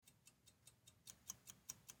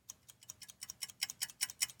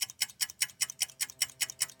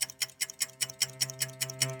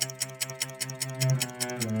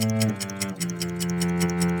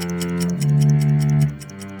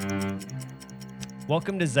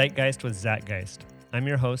Welcome to Zeitgeist with Zatgeist. I'm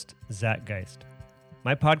your host, Zatgeist.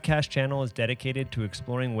 My podcast channel is dedicated to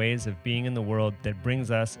exploring ways of being in the world that brings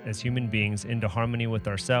us as human beings into harmony with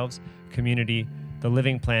ourselves, community, the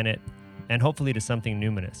living planet, and hopefully to something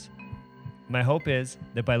numinous. My hope is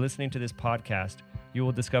that by listening to this podcast, you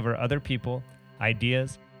will discover other people,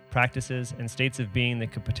 ideas, practices, and states of being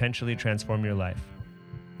that could potentially transform your life.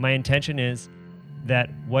 My intention is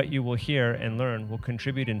that what you will hear and learn will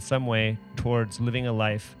contribute in some way towards living a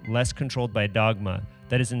life less controlled by dogma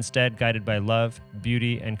that is instead guided by love,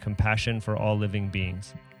 beauty, and compassion for all living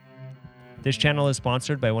beings. This channel is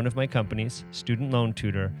sponsored by one of my companies, Student Loan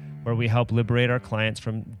Tutor, where we help liberate our clients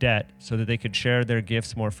from debt so that they could share their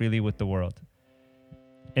gifts more freely with the world.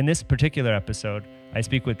 In this particular episode, I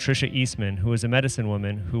speak with Tricia Eastman, who is a medicine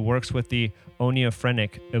woman who works with the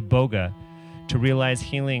Oneophrenic Iboga to realize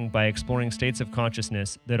healing by exploring states of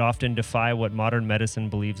consciousness that often defy what modern medicine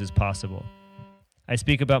believes is possible. I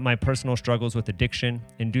speak about my personal struggles with addiction,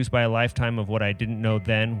 induced by a lifetime of what I didn't know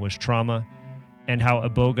then was trauma, and how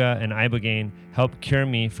Iboga and Ibogaine helped cure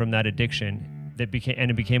me from that addiction it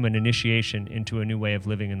became an initiation into a new way of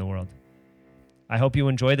living in the world. I hope you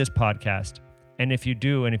enjoy this podcast, and if you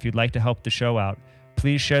do, and if you'd like to help the show out,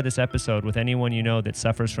 please share this episode with anyone you know that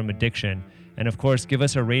suffers from addiction. And of course, give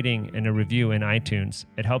us a rating and a review in iTunes.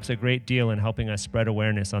 It helps a great deal in helping us spread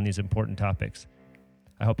awareness on these important topics.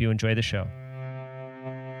 I hope you enjoy the show.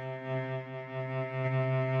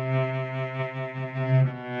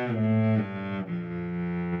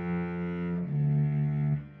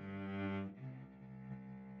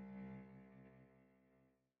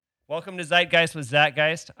 Welcome to Zeitgeist with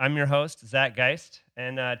Zatgeist. I'm your host, Zatgeist,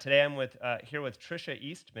 and today I'm here with Tricia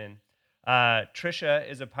Eastman. Tricia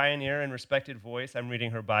is a pioneer and respected voice. I'm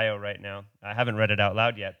reading her bio right now. I haven't read it out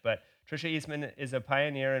loud yet, but Tricia Eastman is a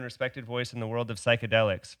pioneer and respected voice in the world of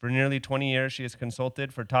psychedelics. For nearly 20 years, she has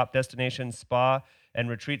consulted for top destination spa and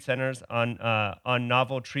retreat centers on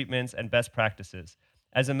novel treatments and best practices.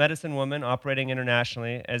 As a medicine woman operating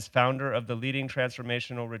internationally, as founder of the leading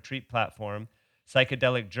transformational retreat platform,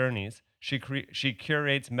 Psychedelic Journeys, she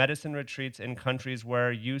curates medicine retreats in countries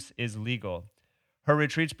where use is legal. Her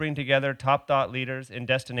retreats bring together top thought leaders in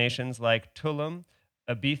destinations like Tulum,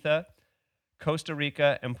 Ibiza, Costa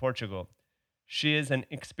Rica, and Portugal. She is an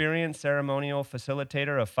experienced ceremonial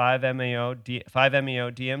facilitator of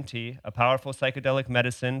 5-MeO-DMT, a powerful psychedelic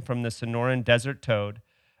medicine from the Sonoran Desert Toad.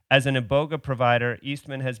 As an Iboga provider,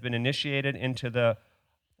 Eastman has been initiated into the,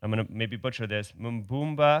 I'm going to maybe butcher this,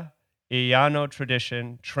 Mbumba Iyano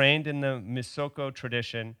tradition, trained in the Misoko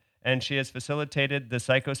tradition, and she has facilitated the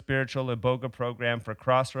psychospiritual Iboga program for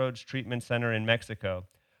Crossroads Treatment Center in Mexico.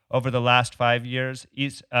 Over the last 5 years,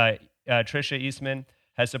 Tricia Eastman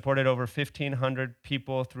has supported over 1,500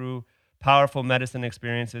 people through powerful medicine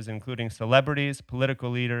experiences, including celebrities,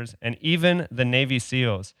 political leaders, and even the Navy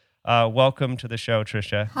SEALs. Welcome to the show,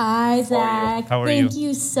 Tricia. Hi, Zach. How are you? Thank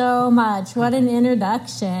you so much. What an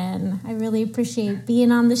introduction. I really appreciate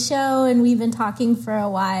being on the show, and we've been talking for a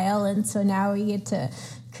while, and so now we get to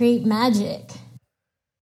create magic.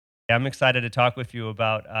 I'm excited to talk with you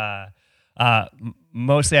about,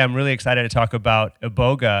 mostly I'm really excited to talk about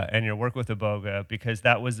Iboga and your work with Iboga, because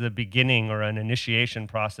that was the beginning or an initiation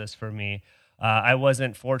process for me. I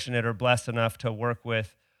wasn't fortunate or blessed enough to work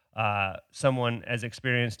with someone as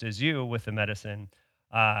experienced as you with the medicine.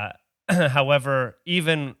 However,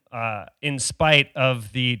 even in spite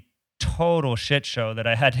of the total shit show that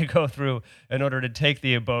I had to go through in order to take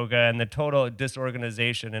the Iboga and the total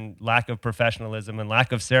disorganization and lack of professionalism and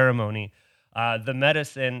lack of ceremony, the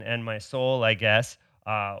medicine and my soul, I guess,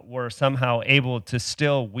 were somehow able to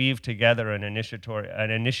still weave together an initiatory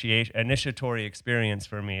experience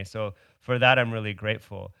for me. So for that, I'm really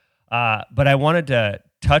grateful. But I wanted to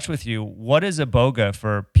touch with you, what is Iboga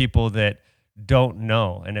for people that don't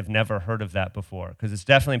know and have never heard of that before? Because it's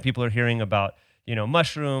definitely, people are hearing about,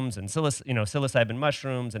 mushrooms and psilocybin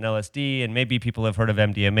mushrooms and LSD, and maybe people have heard of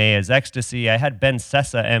MDMA as ecstasy. I had Ben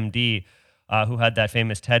Sessa, MD, who had that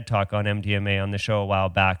famous TED Talk on MDMA on the show a while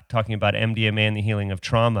back, talking about MDMA and the healing of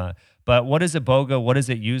trauma. But what is Iboga? What is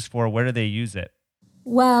it used for? Where do they use it?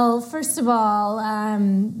 Well, first of all,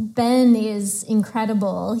 Ben is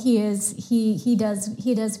incredible. He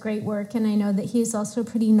does great work, and I know that he's also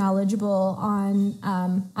pretty knowledgeable on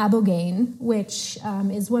Ibogaine, which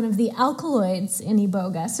is one of the alkaloids in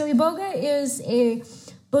Iboga. So Iboga is a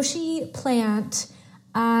bushy plant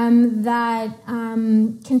that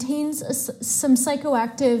contains some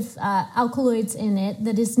psychoactive alkaloids in it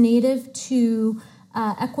that is native to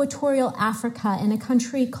equatorial Africa in a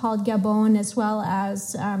country called Gabon, as well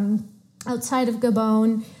as outside of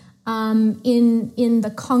Gabon in the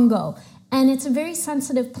Congo. And it's a very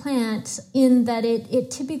sensitive plant in that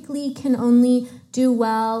it typically can only do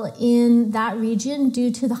well in that region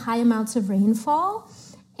due to the high amounts of rainfall,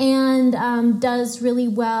 and does really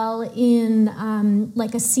well in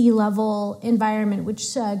like a sea level environment, which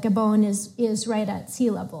Gabon is right at sea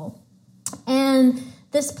level. And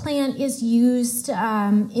this plant is used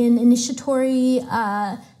in initiatory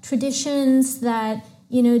traditions that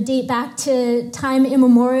date back to time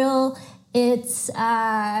immemorial. It's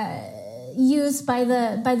used by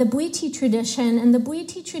the Bwiti tradition, and the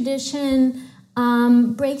Bwiti tradition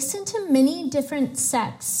breaks into many different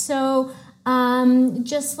sects. So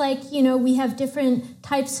just like, we have different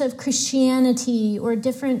types of Christianity or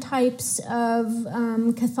different types of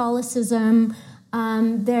Catholicism,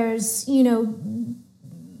 there's,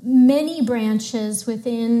 many branches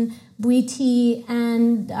within Bwiti,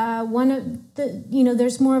 and one of the,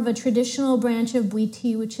 there's more of a traditional branch of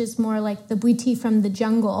Bwiti, which is more like the Bwiti from the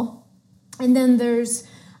jungle. And then there's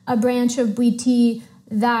a branch of Bwiti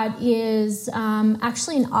that is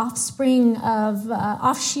actually an offshoot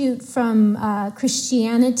from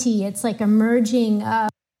Christianity. It's like a merging of...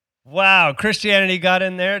 Wow, Christianity got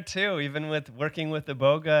in there too, even with working with the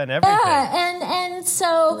Iboga and everything. Yeah, and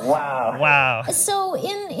so... Wow. So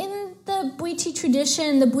in the Bwiti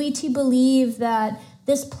tradition, the Bwiti believe that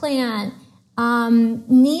this plant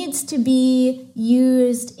needs to be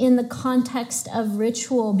used in the context of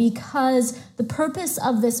ritual, because the purpose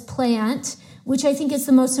of this plant, which I think is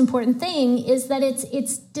the most important thing, is that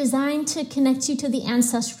it's designed to connect you to the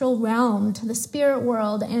ancestral realm, to the spirit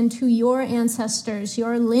world, and to your ancestors,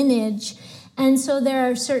 your lineage. And so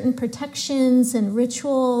there are certain protections and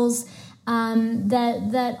rituals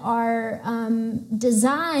that are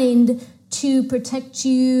designed to protect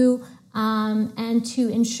you and to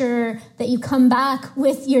ensure that you come back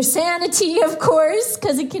with your sanity, of course,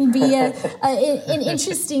 because it can be an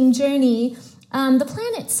interesting journey. The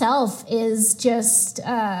plant itself is just...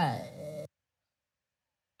 I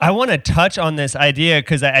want to touch on this idea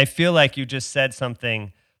because I feel like you just said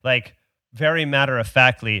something like very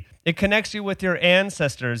matter-of-factly. It connects you with your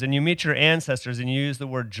ancestors, and you meet your ancestors, and you use the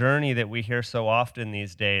word journey that we hear so often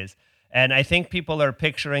these days. And I think people are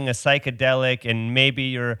picturing a psychedelic, and maybe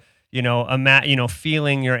you're,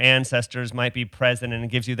 feeling your ancestors might be present, and it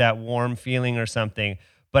gives you that warm feeling or something.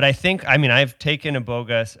 But I've taken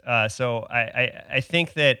Iboga, so I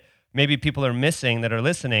think that maybe people are missing that are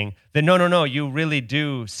listening, that no, you really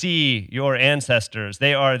do see your ancestors.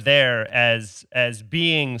 They are there as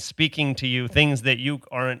beings speaking to you, things that you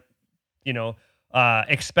aren't,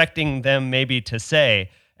 expecting them maybe to say,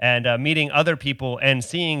 and meeting other people and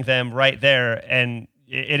seeing them right there. And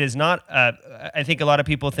it is not, I think a lot of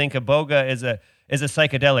people think Iboga is a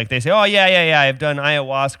psychedelic. They say, oh, yeah, I've done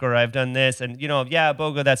ayahuasca, or I've done this. And,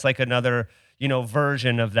 Iboga, that's like another,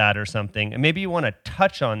 version of that or something. And maybe you want to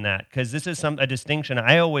touch on that, because this is a distinction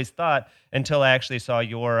I always thought until I actually saw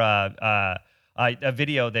your a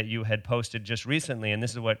video that you had posted just recently. And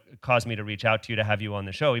this is what caused me to reach out to you to have you on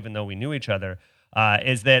the show, even though we knew each other,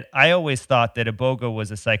 is that I always thought that Iboga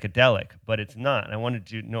was a psychedelic, but it's not. And I wanted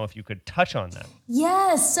to know if you could touch on that.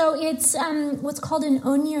 Yes, so it's what's called an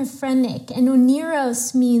onirphrenic, and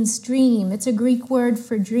oniros means dream. It's a Greek word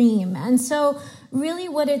for dream. And so really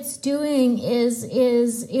what it's doing is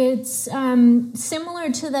it's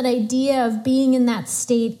similar to that idea of being in that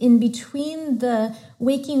state in between the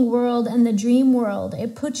waking world and the dream world.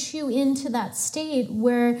 It puts you into that state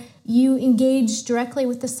where you engage directly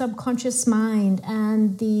with the subconscious mind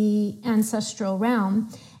and the ancestral realm.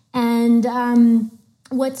 And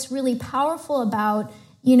what's really powerful about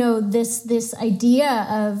this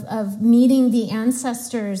idea of meeting the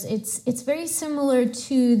ancestors, it's very similar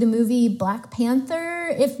to the movie Black Panther,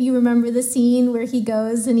 if you remember the scene where he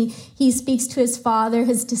goes and he speaks to his father,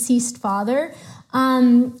 his deceased father.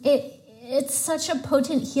 It's such a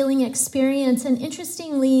potent healing experience. And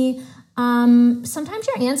interestingly, sometimes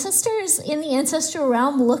your ancestors in the ancestral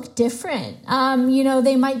realm look different.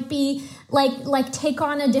 They might be like take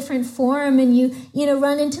on a different form, and you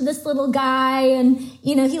run into this little guy, and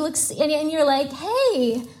he looks, and you're like,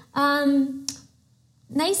 hey,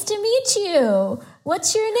 nice to meet you.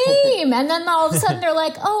 What's your name? And then all of a sudden they're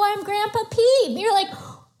like, oh, I'm Grandpa Pete. And you're like,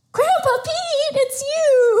 Grandpa Pete, it's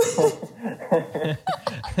you.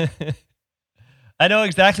 I know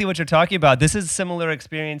exactly what you're talking about. This is similar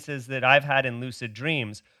experiences that I've had in lucid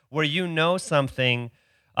dreams, where something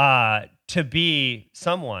to be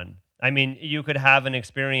someone. I mean, you could have an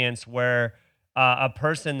experience where a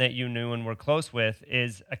person that you knew and were close with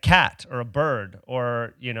is a cat or a bird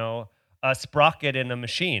or, a sprocket in a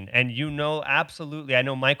machine. And absolutely, I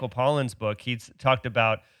know Michael Pollan's book, he's talked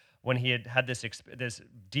about when he had this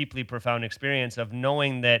deeply profound experience of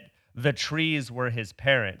knowing that the trees were his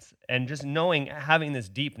parents, and just having this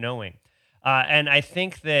deep knowing. And I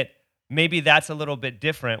think that maybe that's a little bit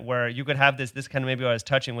different, where you could have this kind of, maybe I was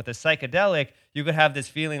touching with a psychedelic, you could have this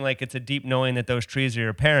feeling like it's a deep knowing that those trees are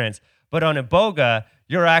your parents. But on Iboga,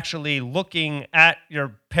 you're actually looking at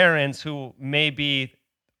your parents, who may be,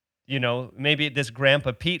 maybe this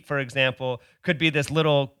Grandpa Pete, for example, could be this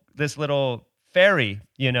little fairy,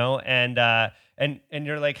 and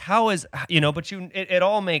you're like, how is, but it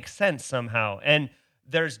all makes sense somehow. And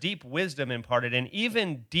there's deep wisdom imparted, and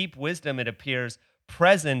even deep wisdom, it appears,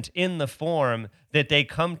 present in the form that they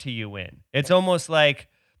come to you in. It's almost like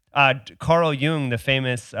Carl Jung, the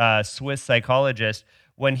famous Swiss psychologist,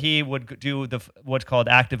 when he would do what's called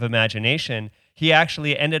active imagination, he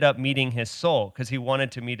actually ended up meeting his soul, because he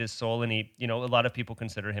wanted to meet his soul, and a lot of people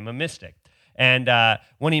consider him a mystic. And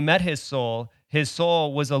when he met his soul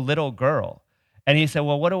was a little girl. And he said,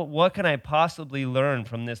 well, what can I possibly learn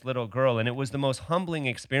from this little girl? And it was the most humbling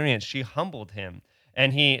experience. She humbled him.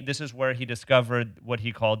 And this is where he discovered what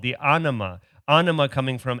he called the anima. Anima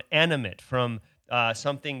coming from animate, from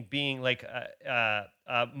something being like,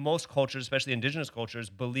 most cultures, especially indigenous cultures,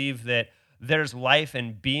 believe that there's life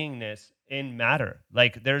and beingness in matter.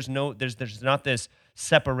 Like there's not this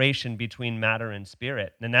separation between matter and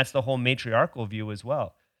spirit. And that's the whole matriarchal view as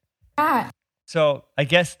well. Yeah. So I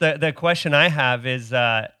guess the question I have is,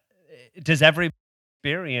 does everybody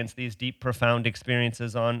experience these deep, profound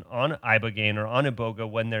experiences on Ibogaine or on Iboga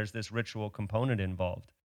when there's this ritual component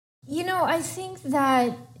involved? I think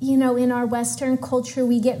that, in our Western culture,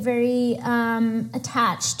 we get very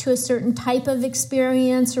attached to a certain type of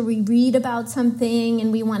experience, or we read about something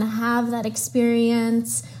and we want to have that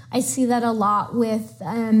experience. I see that a lot with,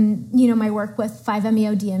 my work with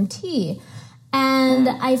 5-MeO-DMT. And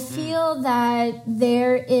I feel that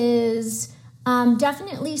there is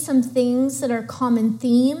definitely some things that are common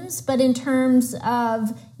themes, but in terms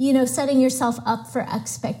of, setting yourself up for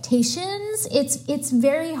expectations, it's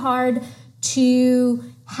very hard to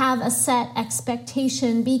have a set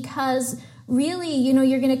expectation, because really,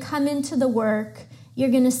 you're going to come into the work, you're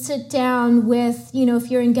going to sit down with, if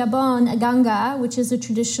you're in Gabon, a Ganga, which is a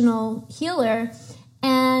traditional healer,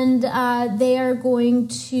 and they are going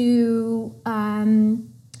to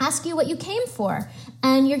ask you what you came for.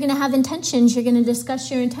 And you're going to have intentions. You're going to discuss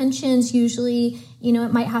your intentions. Usually,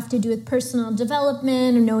 it might have to do with personal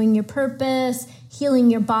development or knowing your purpose, healing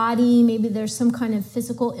your body. Maybe there's some kind of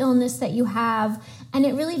physical illness that you have. And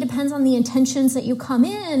it really depends on the intentions that you come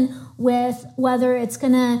in with, whether it's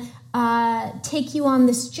going to take you on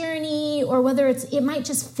this journey, or whether it might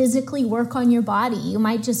just physically work on your body. You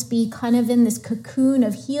might just be kind of in this cocoon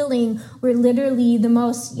of healing, where literally the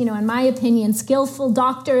most, in my opinion, skillful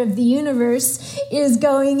doctor of the universe is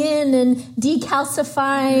going in and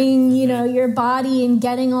decalcifying, your body, and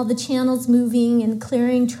getting all the channels moving and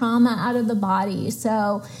clearing trauma out of the body.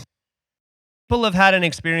 So people have had an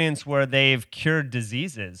experience where they've cured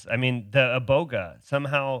diseases. I mean, the Iboga,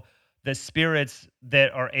 somehow the spirits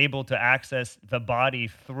that are able to access the body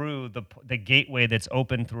through the gateway that's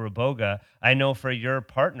open through Iboga. I know for your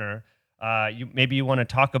partner, you want to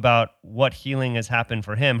talk about what healing has happened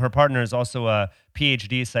for him. Her partner is also a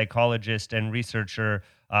PhD psychologist and researcher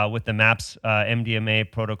with the MAPS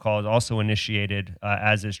MDMA protocol, also initiated,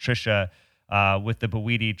 as is Trisha, with the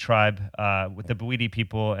Bwiti tribe, with the Bwiti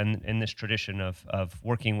people, and in this tradition of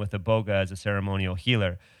working with Iboga as a ceremonial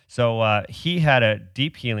healer. So he had a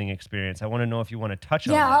deep healing experience. I want to know if you want to touch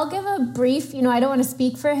on that. Yeah, I'll give a brief, I don't want to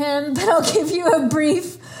speak for him, but I'll give you a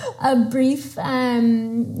brief,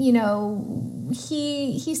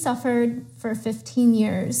 he suffered for 15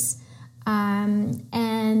 years,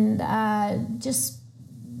 and just,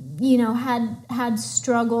 had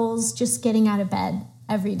struggles just getting out of bed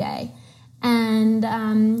every day.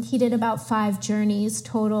 And he did about 5 journeys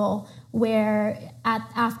total, where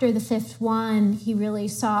after the 5th one, he really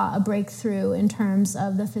saw a breakthrough in terms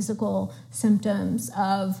of the physical symptoms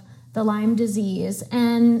of the Lyme disease.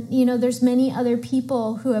 And, there's many other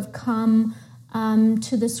people who have come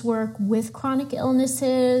to this work with chronic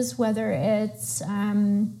illnesses, whether it's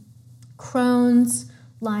Crohn's,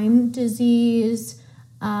 Lyme disease,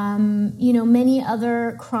 many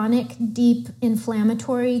other chronic, deep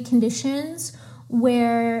inflammatory conditions,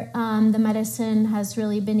 where the medicine has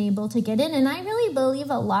really been able to get in. And I really believe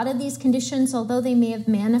a lot of these conditions, although they may have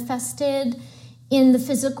manifested in the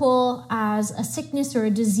physical as a sickness or a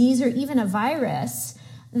disease or even a virus,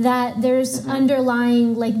 that there's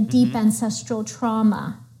underlying deep ancestral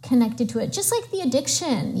trauma connected to it, just like the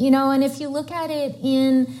addiction, and if you look at it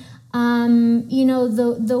in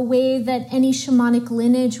The way that any shamanic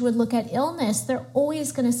lineage would look at illness, they're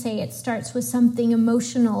always going to say it starts with something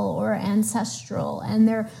emotional or ancestral, and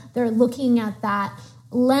they're looking at that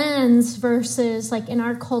lens versus, like, in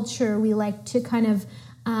our culture, we like to kind of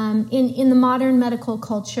in the modern medical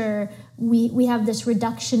culture, we have this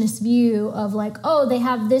reductionist view of, like, oh, they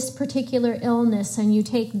have this particular illness and you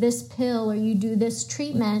take this pill or you do this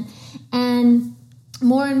treatment, and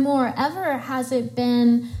more ever has it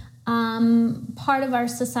been part of our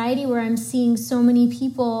society where I'm seeing so many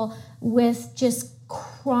people with just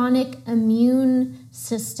chronic immune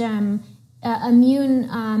system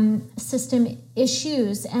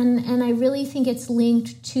issues. And I really think it's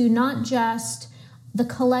linked to not just the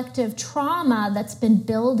collective trauma that's been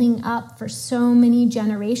building up for so many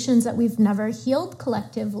generations that we've never healed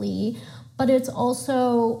collectively, but it's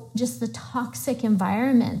also just the toxic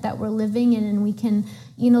environment that we're living in. And we can,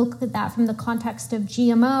 look at that from the context of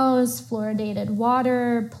GMOs, fluoridated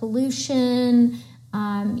water, pollution,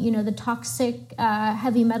 the toxic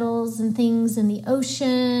heavy metals and things in the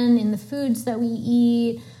ocean, in the foods that we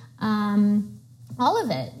eat. All of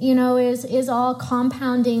it, is all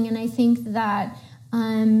compounding. And I think that,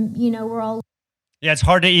 we're all... Yeah, it's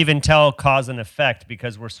hard to even tell cause and effect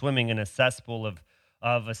because we're swimming in a cesspool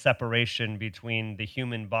of a separation between the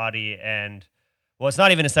human body and, well, it's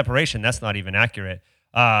not even a separation. That's not even accurate.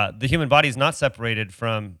 The human body is not separated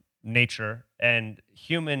from nature, and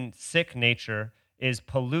human sick nature is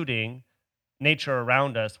polluting nature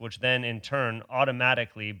around us, which then in turn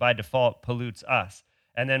automatically by default pollutes us.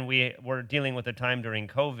 And then we're dealing with a time during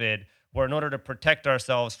COVID where, in order to protect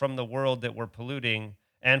ourselves from the world that we're polluting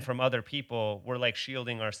and from other people, we're like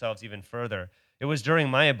shielding ourselves even further. It was during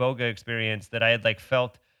my Iboga experience that I had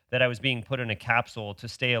felt that I was being put in a capsule to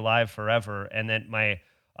stay alive forever, and that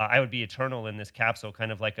I would be eternal in this capsule,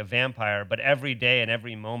 kind of like a vampire. But every day and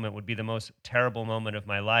every moment would be the most terrible moment of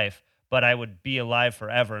my life. But I would be alive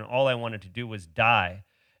forever, and all I wanted to do was die.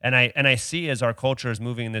 And I see, as our culture is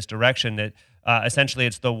moving in this direction, that essentially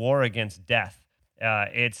it's the war against death.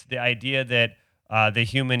 It's the idea that the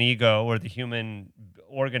human ego or the human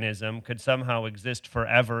organism could somehow exist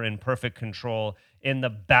forever in perfect control in the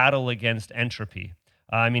battle against entropy.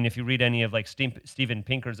 If you read any of Steven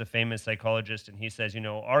Pinker's a famous psychologist, and he says,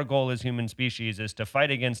 our goal as human species is to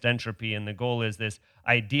fight against entropy, and the goal is this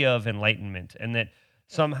idea of enlightenment, and that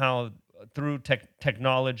somehow through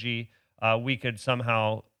technology we could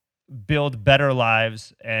somehow build better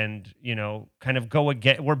lives and, kind of go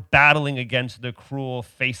again. We're battling against the cruel,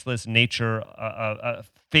 faceless nature,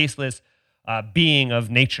 faceless being of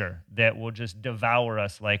nature that will just devour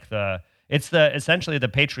us essentially the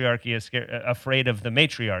patriarchy is afraid of the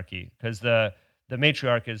matriarchy, because the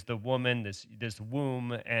matriarch is the woman, this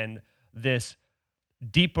womb, and this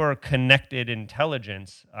deeper connected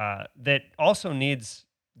intelligence that also needs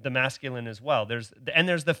the masculine as well. There's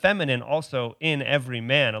the feminine also in every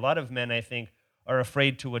man. A lot of men, I think, are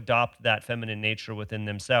afraid to adopt that feminine nature within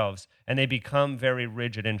themselves, and they become very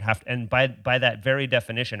rigid and by that very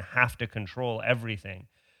definition have to control everything.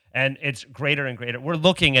 And it's greater and greater. We're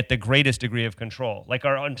looking at the greatest degree of control. Like,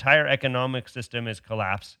 our entire economic system is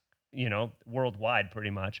collapsed, worldwide pretty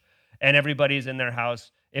much. And everybody's in their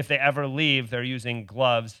house. If they ever leave, they're using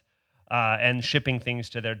gloves and shipping things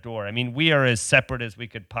to their door. We are as separate as we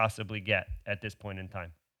could possibly get at this point in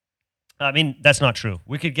time. That's not true.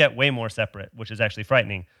 We could get way more separate, which is actually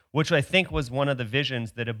frightening, which I think was one of the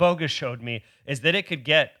visions that Iboga showed me, is that it could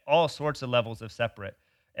get all sorts of levels of separate,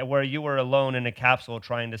 where you were alone in a capsule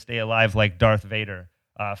trying to stay alive like Darth Vader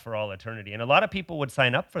for all eternity. And a lot of people would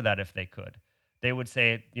sign up for that if they could. They would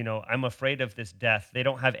say, I'm afraid of this death. They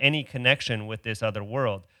don't have any connection with this other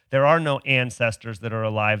world. There are no ancestors that are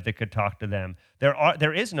alive that could talk to them.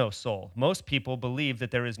 There is no soul. Most people believe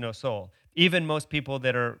that there is no soul. Even most people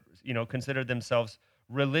that are, consider themselves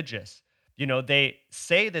religious. They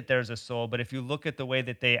say that there's a soul, but if you look at the way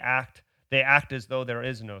that they act as though there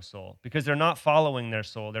is no soul, because they're not following their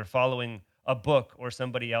soul. They're following a book or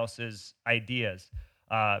somebody else's ideas,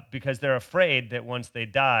 because they're afraid that once they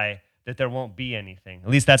die, that there won't be anything. At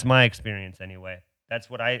least that's my experience anyway. That's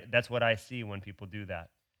what I see when people do that.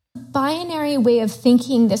 Binary way of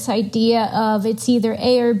thinking, this idea of it's either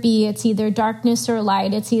A or B, it's either darkness or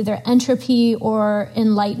light, it's either entropy or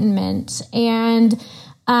enlightenment. And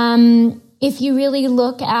if you really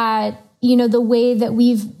look at, the way that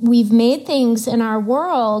we've made things in our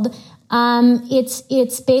world,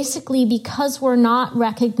 it's basically because we're not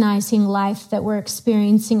recognizing life that we're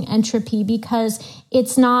experiencing entropy, because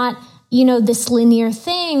it's not, this linear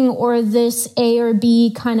thing or this A or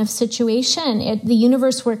B kind of situation. The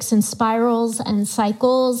universe works in spirals and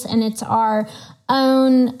cycles, and it's our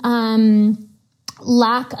own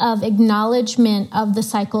lack of acknowledgement of the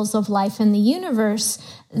cycles of life in the universe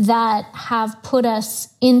that have put us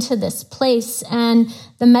into this place. And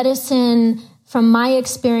the medicine, from my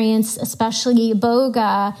experience, especially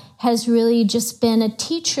Iboga, has really just been a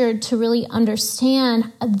teacher to really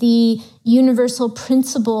understand the universal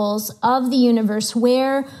principles of the universe,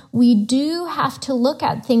 where we do have to look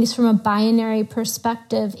at things from a binary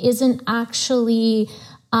perspective isn't actually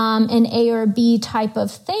an A or B type of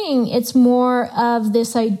thing. It's more of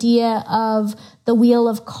this idea of the wheel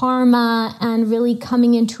of karma and really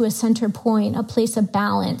coming into a center point, a place of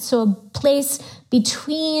balance. So a place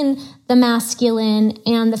between the masculine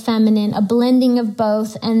and the feminine, a blending of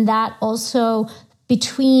both, and that also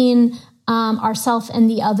between ourself and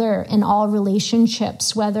the other in all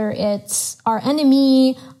relationships, whether it's our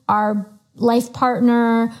enemy, our life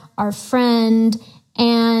partner, our friend,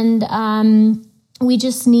 and we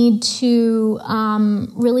just need to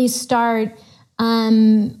really start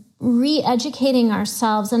re-educating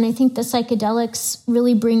ourselves. And I think the psychedelics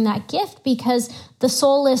really bring that gift, because the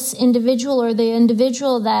soulless individual, or the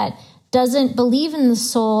individual that doesn't believe in the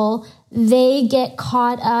soul, they get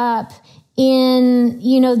caught up in,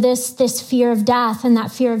 this fear of death. And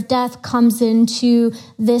that fear of death comes into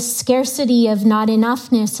this scarcity of not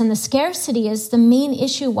enoughness. And the scarcity is the main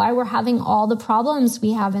issue why we're having all the problems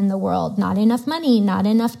we have in the world. Not enough money, not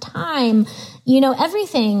enough time,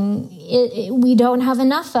 everything we don't have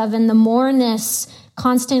enough of. And the moreness,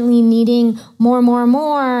 constantly needing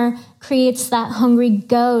more, creates that hungry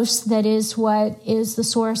ghost that is what is the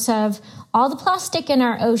source of all the plastic in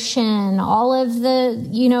our ocean, all of the,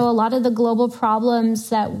 a lot of the global problems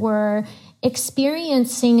that we're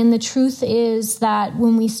experiencing. And the truth is that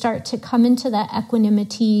when we start to come into that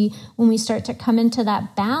equanimity, when we start to come into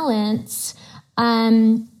that balance,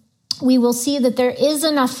 we will see that there is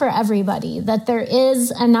enough for everybody, that there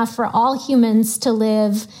is enough for all humans to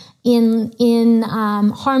live in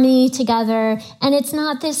harmony together. And it's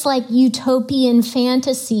not this like utopian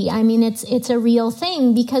fantasy. I mean, it's a real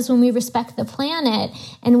thing, because when we respect the planet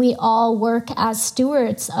and we all work as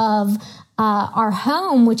stewards of our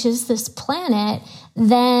home, which is this planet,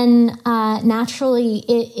 then naturally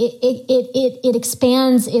it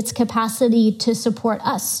expands its capacity to support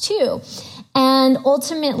us too. And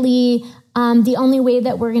ultimately, the only way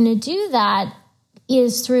that we're going to do that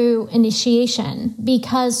is through initiation,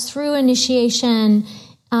 because through initiation,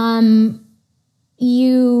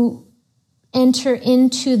 you enter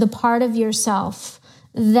into the part of yourself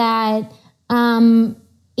that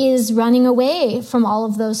is running away from all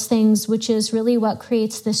of those things, which is really what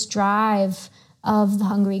creates this drive of the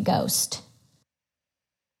hungry ghost.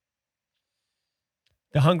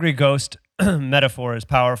 The hungry ghost metaphor is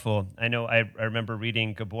powerful. I know I remember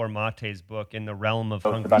reading Gabor Mate's book, In the Realm of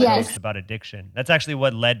Hungry Ghosts, about addiction. That's actually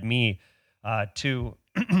what led me to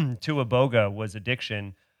Iboga, was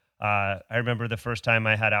addiction. I remember the first time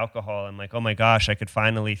I had alcohol, I'm like, oh my gosh, I could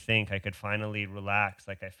finally think, I could finally relax.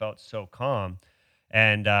 Like, I felt so calm.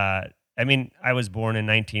 And I was born in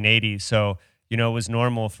 1980, so it was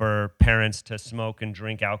normal for parents to smoke and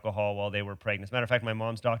drink alcohol while they were pregnant. As a matter of fact, my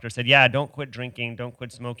mom's doctor said, yeah, don't quit drinking, don't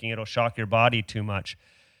quit smoking, it'll shock your body too much.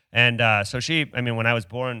 And so when I was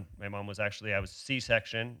born, my mom was I was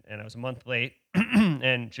C-section, and I was a month late,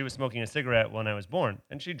 and she was smoking a cigarette when I was born.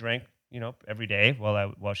 And she drank, every day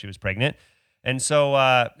while she was pregnant. And so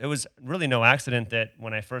it was really no accident that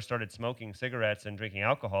when I first started smoking cigarettes and drinking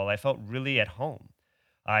alcohol, I felt really at home.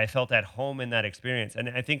 I felt at home in that experience. And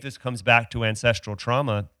I think this comes back to ancestral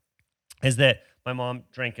trauma, is that my mom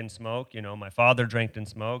drank and smoked, my father drank and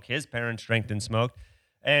smoked, his parents drank and smoked.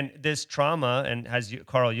 And this trauma, and as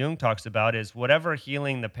Carl Jung talks about, is whatever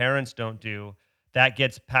healing the parents don't do, that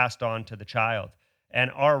gets passed on to the child.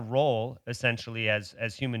 And our role, essentially,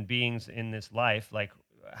 as human beings in this life, like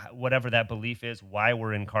whatever that belief is, why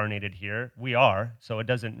we're incarnated here, we are. So it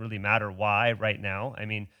doesn't really matter why right now.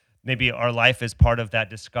 Maybe our life is part of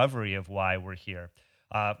that discovery of why we're here,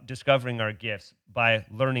 discovering our gifts by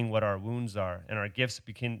learning what our wounds are, and our gifts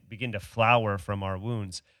begin to flower from our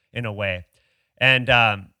wounds in a way. And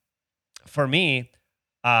for me,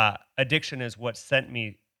 addiction is what sent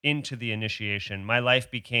me into the initiation. My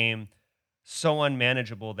life became so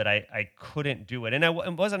unmanageable that I couldn't do it. And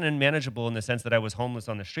it wasn't unmanageable in the sense that I was homeless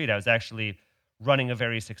on the street. I was actually running a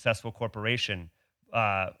very successful corporation,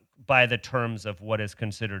 by the terms of what is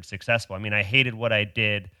considered successful. I hated what I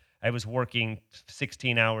did. I was working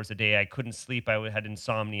 16 hours a day. I couldn't sleep. I had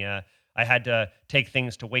insomnia. I had to take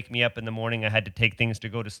things to wake me up in the morning. I had to take things to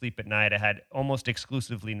go to sleep at night. I had almost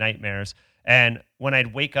exclusively nightmares. And when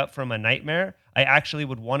I'd wake up from a nightmare, I actually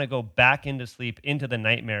would want to go back into sleep into the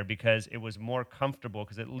nightmare because it was more comfortable,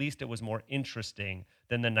 because at least it was more interesting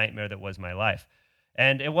than the nightmare that was my life.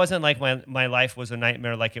 And it wasn't like my life was a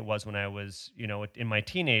nightmare like it was when I was, in my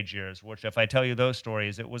teenage years, which if I tell you those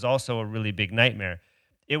stories, it was also a really big nightmare.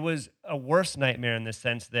 It was a worse nightmare in the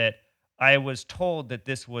sense that I was told that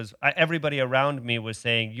everybody around me was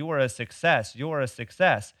saying, you are a success, you are a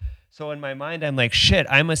success. So in my mind, I'm like, shit,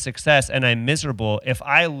 I'm a success and I'm miserable. If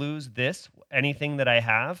I lose anything that I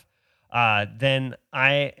have, then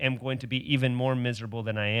I am going to be even more miserable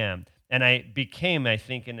than I am. And I became, I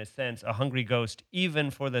think, in a sense, a hungry ghost,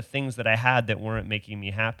 even for the things that I had that weren't making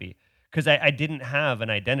me happy. Because I didn't have an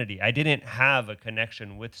identity. I didn't have a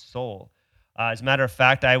connection with soul. As a matter of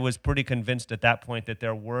fact, I was pretty convinced at that point that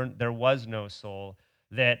there was no soul,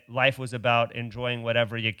 that life was about enjoying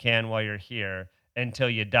whatever you can while you're here until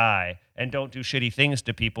you die. And don't do shitty things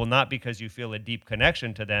to people, not because you feel a deep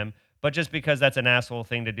connection to them, but just because that's an asshole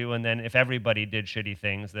thing to do. And then if everybody did shitty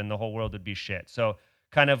things, then the whole world would be shit. So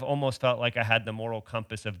kind of almost felt like I had the moral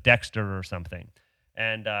compass of Dexter or something.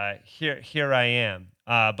 And here I am.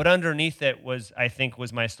 But underneath it was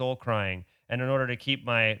my soul crying. And in order to keep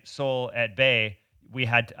my soul at bay,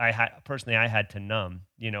 I had to numb,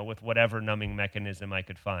 with whatever numbing mechanism I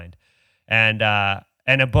could find. And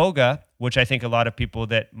Iboga, which I think a lot of people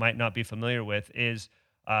that might not be familiar with, is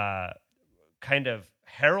kind of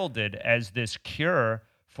heralded as this cure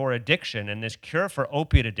for addiction and this cure for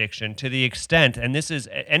opiate addiction, to the extent, and this is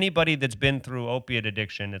anybody that's been through opiate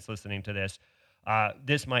addiction that's listening to this,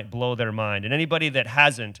 this might blow their mind. And anybody that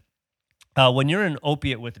hasn't, when you're in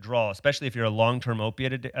opiate withdrawal, especially if you're a long-term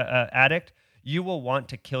opiate addict, you will want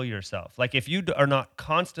to kill yourself. Like if you are not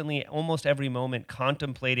constantly, almost every moment,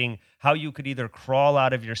 contemplating how you could either crawl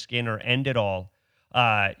out of your skin or end it all,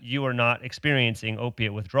 you are not experiencing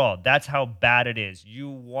opiate withdrawal. That's how bad it is. You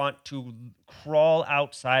want to crawl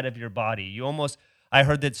outside of your body. I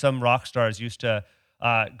heard that some rock stars used to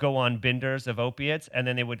go on binders of opiates, and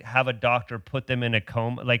then they would have a doctor put them in a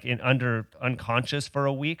coma, like under unconscious for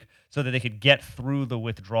a week, so that they could get through the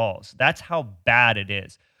withdrawals. That's how bad it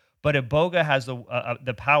is. But Iboga has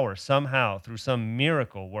the power somehow, through some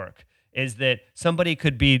miracle work, is that somebody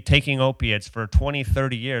could be taking opiates for 20,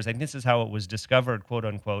 30 years. And this is how it was discovered, quote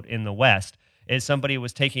unquote, in the West, is somebody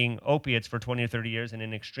was taking opiates for 20 or 30 years and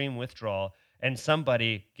in extreme withdrawal, and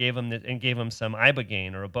somebody gave him some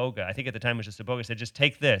Ibogaine or Iboga. I think at the time it was just Iboga, said, just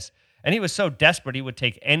take this. And he was so desperate, he would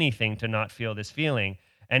take anything to not feel this feeling.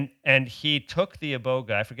 And he took the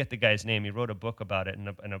Iboga, I forget the guy's name, he wrote a book about it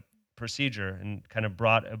in a procedure and kind of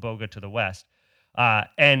brought Iboga to the West.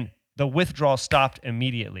 And the withdrawal stopped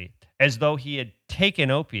immediately, as though he had taken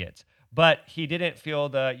opiates, but he didn't feel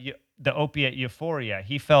the opiate euphoria.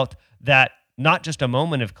 He felt that not just a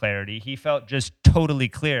moment of clarity, he felt just totally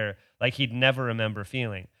clear, like he'd never remember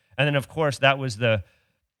feeling. And then, of course, that was the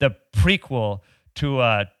prequel to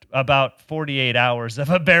about 48 hours of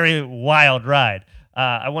a very wild ride.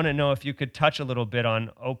 I want to know if you could touch a little bit on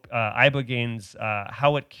Ibogaine's,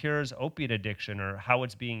 how it cures opiate addiction, or how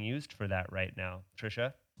it's being used for that right now.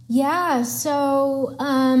 Trisha? Yeah, so,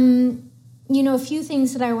 a few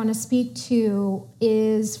things that I want to speak to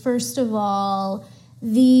is, first of all,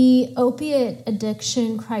 the opiate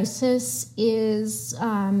addiction crisis is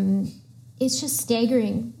it's just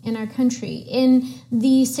staggering in our country. And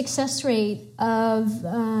the success rate of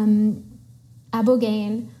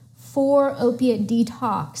Ibogaine for opiate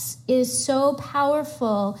detox is so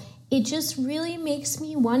powerful. It just really makes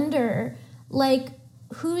me wonder, like,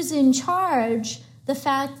 who's in charge? The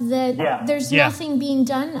fact that there's nothing being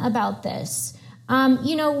done about this.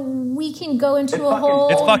 We can go into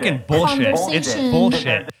It's fucking bullshit. It's conversation.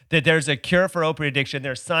 bullshit that there's a cure for opiate addiction.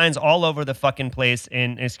 There's signs all over the fucking place.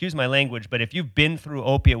 And excuse my language, but if you've been through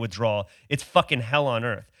opiate withdrawal, it's fucking hell on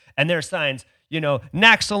earth. And there are signs,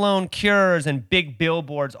 Naxalone cures and big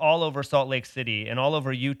billboards all over Salt Lake City and all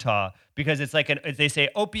over Utah, because it's like they say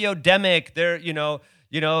opioidemic.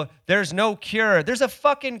 There's no cure. There's a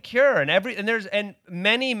fucking cure, and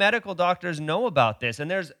many medical doctors know about this. And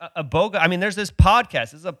there's Iboga. I mean, there's this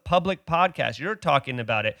podcast. This is a public podcast. You're talking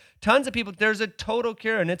about it. Tons of people. There's a total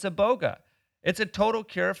cure, and it's Iboga. It's a total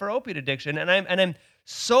cure for opiate addiction. And I'm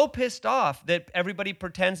so pissed off that everybody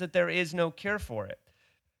pretends that there is no cure for it.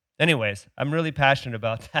 Anyways, I'm really passionate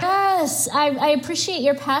about that. Yes, I appreciate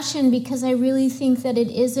your passion, because I really think that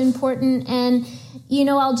it is important. And,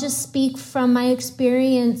 I'll just speak from my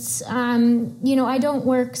experience. I don't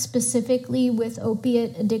work specifically with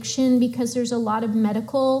opiate addiction because there's a lot of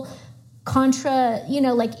medical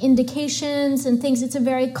like indications and things. It's a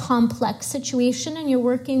very complex situation, and you're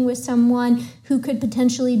working with someone who could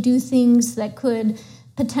potentially do things that could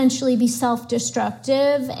potentially be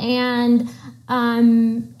self-destructive and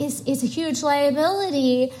is a huge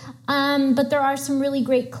liability. But there are some really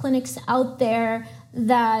great clinics out there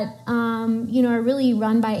that are really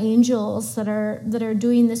run by angels that are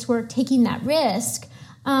doing this work, taking that risk.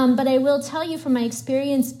 But I will tell you from my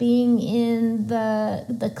experience being in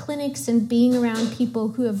the clinics and being around people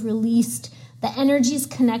who have released the energies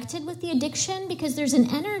connected with the addiction, because there's an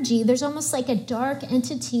energy, there's almost like a dark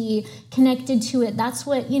entity connected to it. That's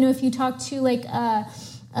what, if you talk to like a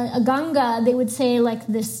Ganga, they would say like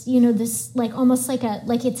this, this like almost like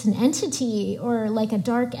it's an entity or like a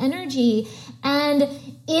dark energy. And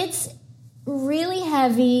it's really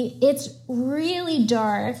heavy. It's really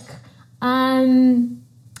dark. I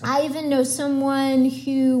even know someone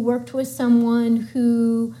who worked with someone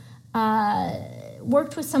who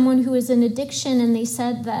was in addiction, and they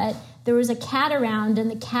said that there was a cat around and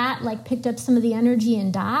the cat like picked up some of the energy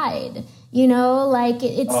and died.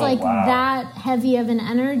 It's wow. That heavy of an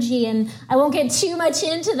energy. And I won't get too much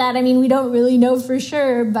into that. I mean, we don't really know for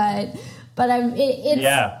sure, but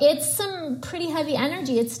it's some pretty heavy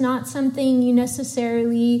energy. It's not something you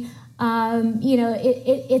necessarily,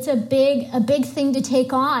 it's a big thing to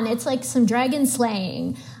take on. It's like some dragon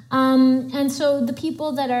slaying. And so the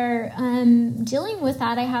people that are dealing with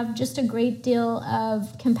that, I have just a great deal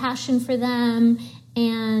of compassion for them,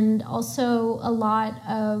 and also a lot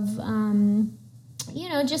of,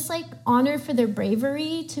 just like honor for their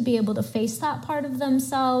bravery to be able to face that part of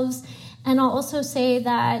themselves. And I'll also say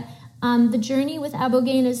that the journey with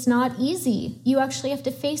Abogaine is not easy. You actually have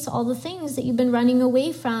to face all the things that you've been running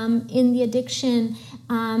away from in the addiction.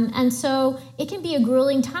 And so it can be a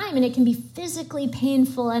grueling time, and it can be physically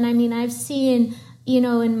painful. And I mean, I've seen,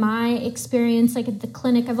 in my experience, like at the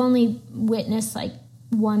clinic, I've only witnessed like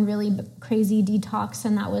one really crazy detox.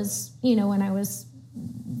 And that was, when I was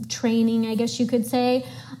training, I guess you could say.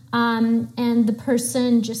 And the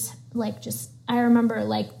person I remember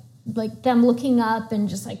like them looking up and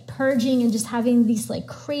just like purging and just having these like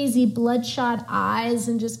crazy bloodshot eyes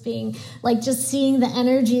and just being like, just seeing the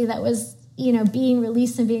energy that was, being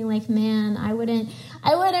released and being like, man, I wouldn't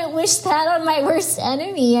wish that on my worst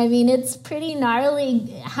enemy. I mean, it's pretty gnarly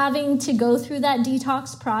having to go through that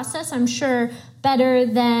detox process. I'm sure better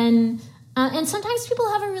than, and sometimes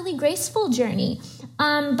people have a really graceful journey.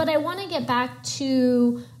 But I want to get back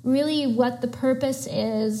to really what the purpose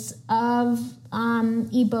is of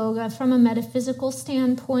Iboga from a metaphysical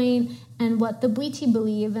standpoint, and what the Bwiti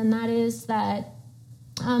believe. And that is that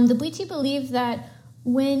the Bwiti believe that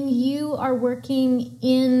when you are working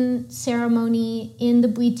in ceremony in the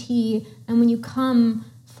Bwiti, and when you come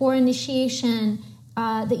for initiation,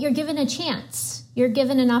 that you're given a chance. You're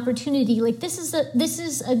given an opportunity. Like this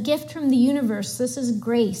is a gift from the universe. This is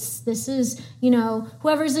grace. This is,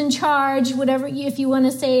 whoever's in charge, whatever, if you want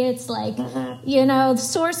to say, it's like, the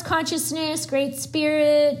source consciousness, great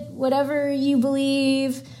spirit, whatever you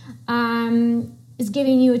believe, is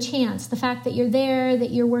giving you a chance. The fact that you're there, that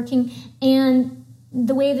you're working, and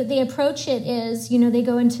the way that they approach it is, they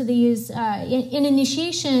go into these, in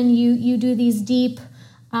initiation, you do these deep,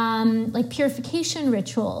 like purification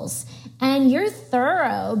rituals. And you're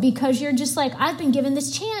thorough because you're just like, I've been given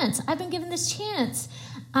this chance.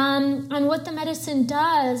 And what the medicine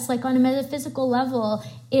does, like on a metaphysical level,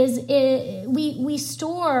 is we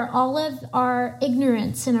store all of our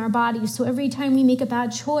ignorance in our body. So every time we make a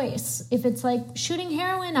bad choice, if it's like shooting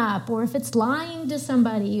heroin up, or if it's lying to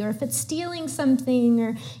somebody, or if it's stealing something,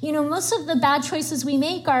 or, most of the bad choices we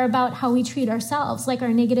make are about how we treat ourselves, like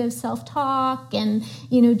our negative self-talk and,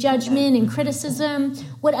 judgment and criticism.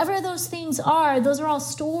 Whatever those things are, those are all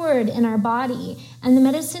stored in our body. And the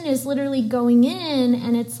medicine is literally going in,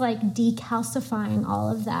 and it's like decalcifying all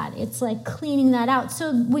of that. It's like cleaning that out.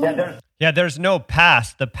 So there's no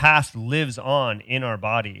past. The past lives on in our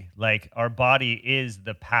body. Like our body is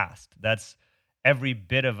the past. That's every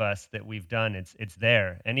bit of us that we've done. It's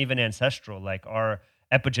there. And even ancestral, like our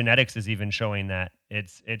epigenetics is even showing that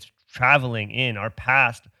it's traveling in our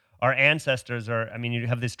past. Our ancestors you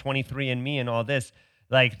have this 23andMe and all this,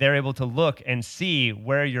 like they're able to look and see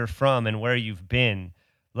where you're from and where you've been,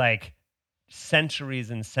 like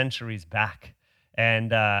centuries and centuries back.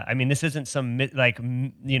 And this isn't some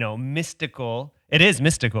mystical. It is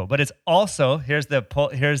mystical, but it's also here's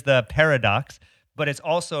the paradox. But it's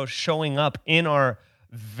also showing up in our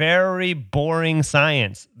very boring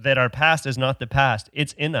science that our past is not the past.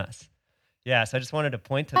 It's in us. Yeah, so I just wanted to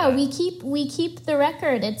point to Yeah, that. we keep the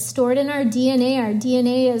record. It's stored in our DNA. Our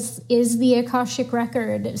DNA is the Akashic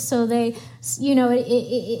record. So they,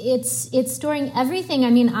 it's storing everything. I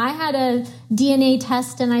mean, I had a DNA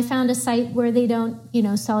test and I found a site where they don't,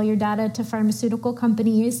 sell your data to pharmaceutical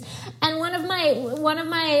companies. And one of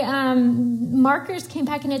my markers came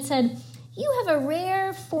back and it said, you have a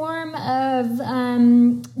rare form of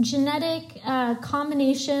genetic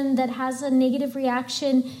combination that has a negative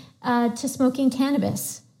reaction to smoking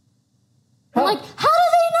cannabis. I'm like, how do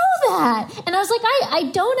they know that? And I was like,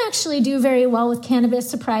 I don't actually do very well with cannabis,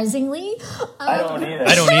 surprisingly. I don't either.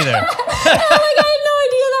 I don't either. I'm like, I had no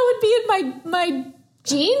idea that would be in my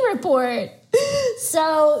gene report.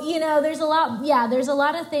 So, there's a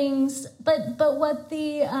lot of things, but what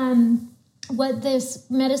this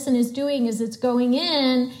medicine is doing is it's going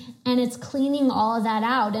in and it's cleaning all of that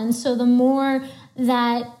out. And so the more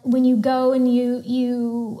that when you go and you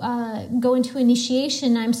go into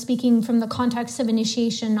initiation, I'm speaking from the context of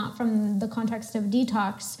initiation, not from the context of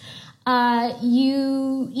detox,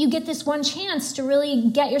 you get this one chance to really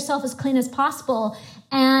get yourself as clean as possible.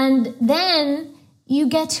 And then you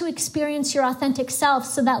get to experience your authentic self.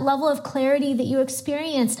 So that level of clarity that you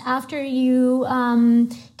experienced after you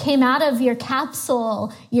came out of your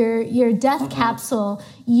capsule, your death capsule,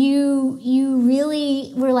 you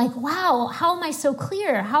really were like, wow, how am I so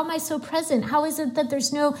clear? How am I so present? How is it that there's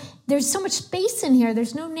so much space in here?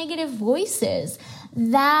 There's no negative voices.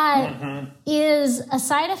 That is a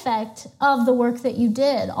side effect of the work that you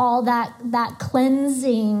did. All that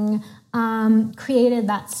cleansing created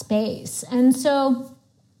that space. And so,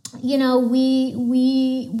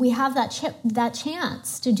 we have that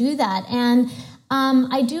chance to do that. And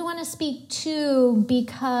I do want to speak too,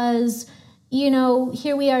 because,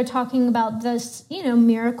 here we are talking about this,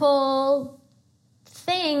 miracle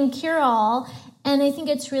thing, cure all. And I think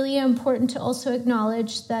it's really important to also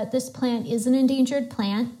acknowledge that this plant is an endangered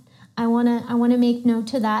plant. I want to make note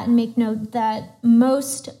to that and make note that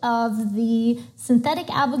most of the synthetic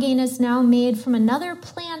ibogaine is now made from another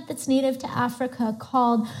plant that's native to Africa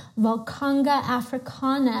called Volcanga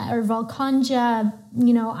africana or Volcanga.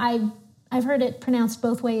 I've heard it pronounced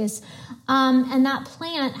both ways, and that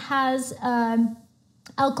plant has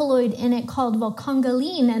alkaloid in it called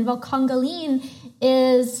volcangaline, and volcangaline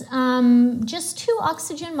is just 2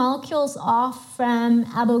 oxygen molecules off from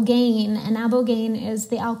ibogaine, and ibogaine is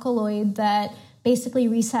the alkaloid that basically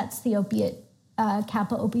resets the opiate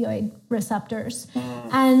kappa opioid receptors.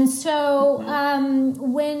 And so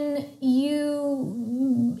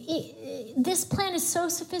this plant is so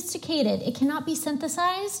sophisticated, it cannot be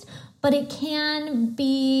synthesized, but it can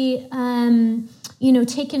be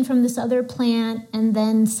taken from this other plant and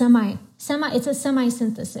then it's a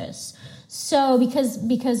semi-synthesis. So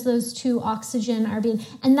because those 2 oxygen are being,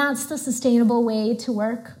 and that's the sustainable way to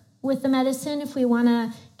work with the medicine. If we want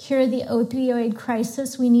to cure the opioid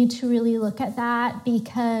crisis, we need to really look at that,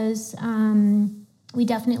 because we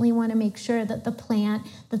definitely want to make sure that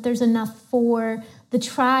that there's enough for the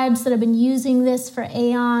tribes that have been using this for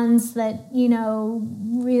aeons, that,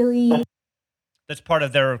 really. That's part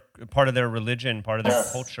of their religion, part of their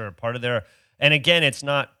culture, part of their, and again, it's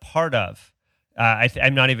not part of,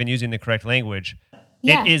 I'm not even using the correct language.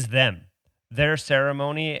 Yeah. It is them. Their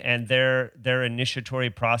ceremony and their initiatory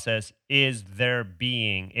process is their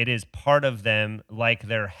being. It is part of them, like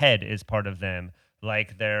their head is part of them,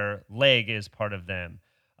 like their leg is part of them.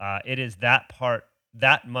 It is that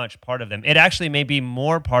much part of them. It actually may be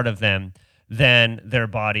more part of them than their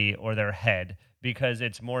body or their head, because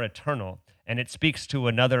it's more eternal. And it speaks to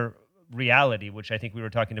another reality, which I think we were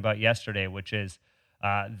talking about yesterday, which is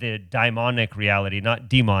the daimonic reality, not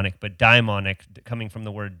demonic, but daimonic, coming from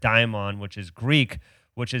the word daimon, which is Greek,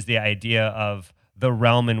 which is the idea of the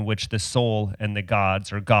realm in which the soul and the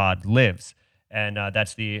gods or God lives. And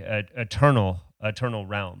that's the eternal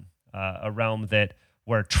realm, a realm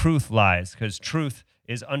where truth lies, because truth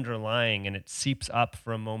is underlying and it seeps up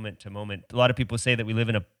from moment to moment. A lot of people say that we live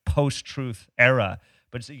in a post-truth era,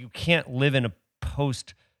 but you can't live in a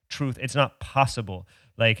post-truth. It's not possible.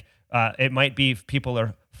 Like, it might be people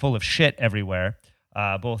are full of shit everywhere,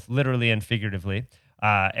 both literally and figuratively,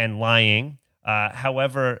 and lying.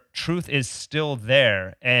 However, truth is still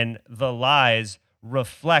there, and the lies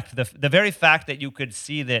reflect the very fact that you could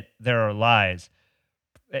see that there are lies.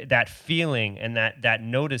 That feeling and that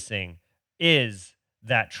noticing is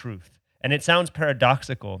that truth. And it sounds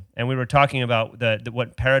paradoxical. And we were talking about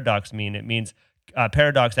what paradox mean. It means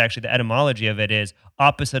paradox. Actually, the etymology of it is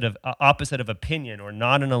opposite of opinion, or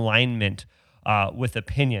not in alignment with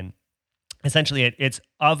opinion. Essentially, it's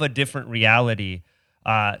of a different reality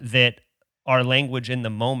that our language in the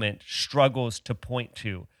moment struggles to point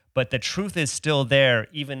to. But the truth is still there,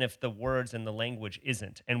 even if the words and the language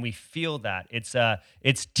isn't. And we feel that.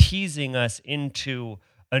 It's teasing us into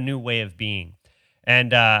a new way of being.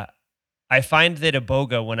 And I find that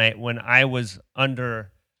Iboga, when I was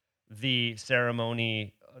under the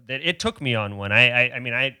ceremony, that it took me on one. I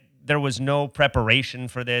mean, there was no preparation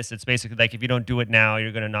for this. It's basically like, if you don't do it now,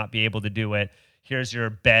 you're going to not be able to do it. Here's your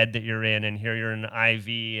bed that you're in, and here you're in an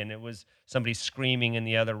IV, and it was somebody screaming in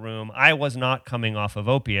the other room. I was not coming off of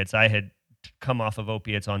opiates. I had come off of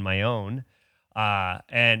opiates on my own,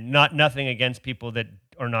 and nothing against people that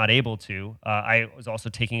are not able to. I was also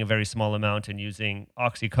taking a very small amount and using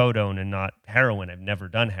oxycodone and not heroin. I've never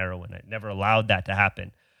done heroin. I never allowed that to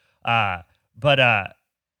happen. But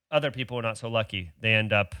other people are not so lucky. They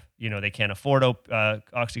end up, they can't afford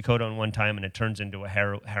oxycodone one time, and it turns into a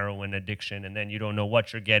heroin addiction, and then you don't know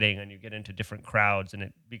what you're getting, and you get into different crowds, and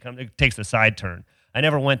it takes a side turn. I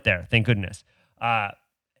never went there, thank goodness.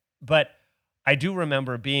 But I do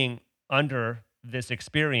remember being under this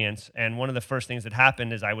experience, and one of the first things that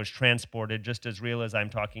happened is I was transported, just as real as I'm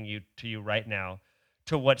talking to you right now,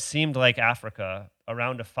 to what seemed like Africa,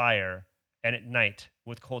 around a fire, and at night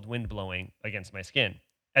with cold wind blowing against my skin.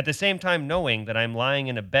 At the same time, knowing that I'm lying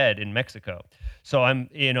in a bed in Mexico. So I'm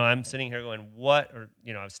sitting here going, what? Or,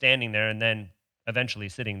 I'm standing there, and then eventually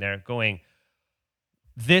sitting there going,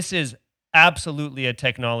 this is absolutely a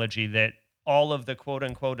technology that all of the quote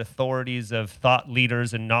unquote authorities of thought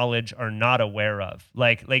leaders and knowledge are not aware of.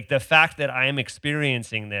 Like the fact that I am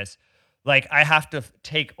experiencing this, like I have to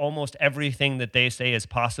take almost everything that they say is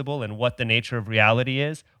possible and what the nature of reality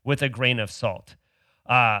is with a grain of salt.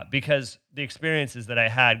 Because the experiences that I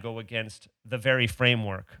had go against the very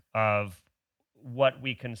framework of what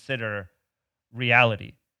we consider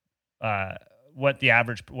reality, what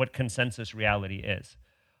consensus reality is.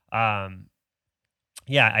 I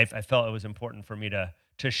felt it was important for me to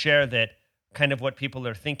share that kind of what people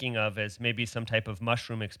are thinking of as maybe some type of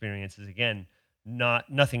mushroom experiences. Again,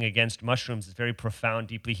 nothing against mushrooms. It's a very profound,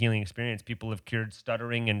 deeply healing experience. People have cured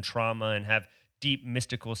stuttering and trauma and have deep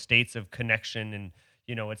mystical states of connection, and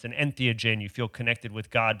it's an entheogen. You feel connected with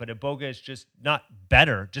God. But Iboga is just not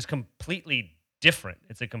better, just completely different.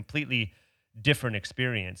 It's a completely different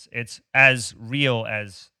experience. It's as real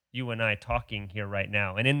as you and I talking here right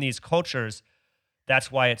now. And in these cultures,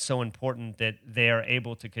 that's why it's so important that they are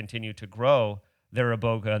able to continue to grow their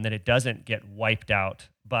Iboga, and that it doesn't get wiped out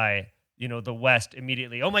by, the West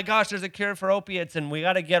immediately. Oh my gosh, there's a cure for opiates, and we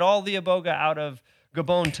got to get all the Iboga out of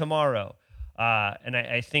Gabon tomorrow. And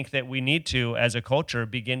I think that we need to, as a culture,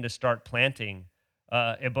 begin to start planting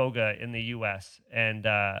Iboga in the U.S. and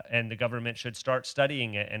the government should start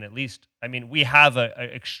studying it. And at least, we have an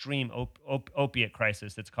extreme opiate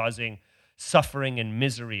crisis that's causing suffering and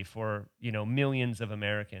misery for millions of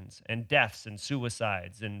Americans, and deaths and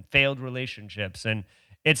suicides and failed relationships, and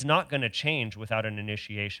it's not going to change without an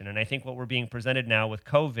initiation. And I think what we're being presented now with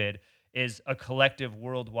COVID is a collective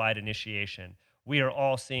worldwide initiation. We are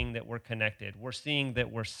all seeing that we're connected. We're seeing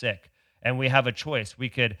that we're sick, and we have a choice. We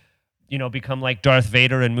could, become like Darth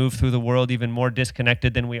Vader and move through the world even more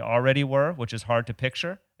disconnected than we already were, which is hard to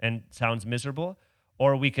picture and sounds miserable.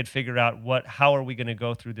 Or we could figure out how are we going to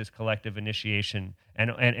go through this collective initiation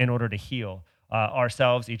and in order to heal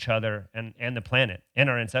ourselves, each other, and the planet, and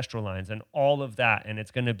our ancestral lines, and all of that. And it's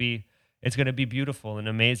going to be beautiful and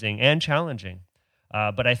amazing and challenging.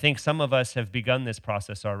 But I think some of us have begun this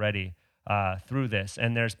process already through this,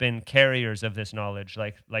 and there's been carriers of this knowledge,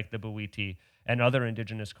 like the Bwiti and other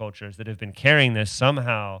indigenous cultures that have been carrying this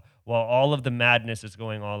somehow while all of the madness is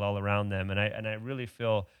going all around them. And I really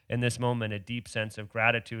feel in this moment a deep sense of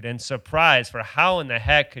gratitude and surprise for how in the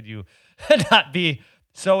heck could you not be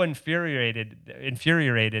so infuriated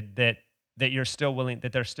that you're still willing,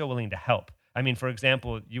 that they're still willing to help. For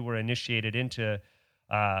example, you were initiated into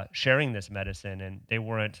sharing this medicine, and they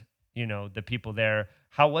weren't, the people there.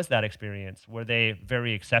 How was that experience? Were they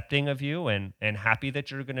very accepting of you and happy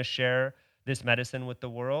that you're going to share this medicine with the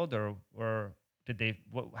world, or did they?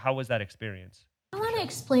 How was that experience? I want to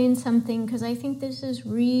explain something, because I think this is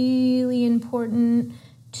really important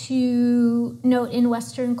to note in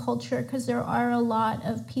Western culture, because there are a lot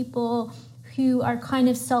of people who are kind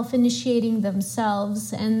of self-initiating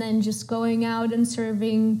themselves and then just going out and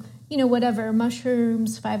serving, whatever,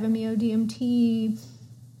 mushrooms, 5-MeO-DMT,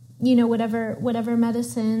 whatever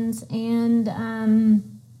medicines. And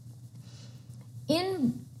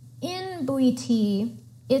in Bwiti,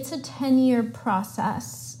 it's a 10-year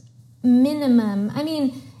process minimum.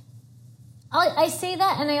 I say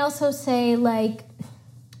that, and I also say,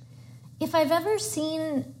 if I've ever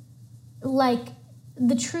seen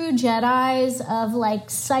the true Jedis of like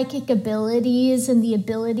psychic abilities and the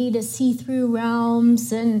ability to see through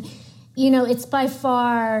realms. And, it's by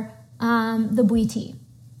far the Bwiti.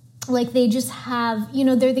 Like they just have,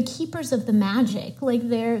 they're the keepers of the magic. Like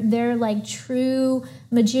they're like true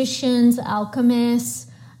magicians, alchemists.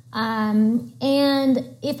 And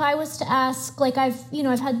if I was to ask, like I've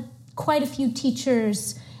had quite a few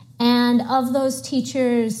teachers, and of those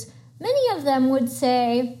teachers, many of them would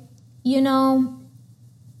say,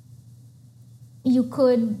 you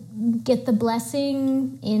could get the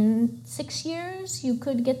blessing in 6 years. You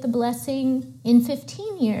could get the blessing in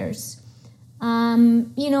 15 years.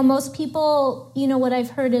 Most people, what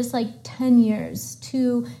I've heard is like 10 years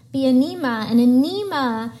to be a Nima. And a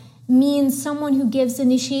Nima means someone who gives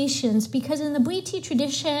initiations, because in the Bwiti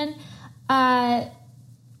tradition,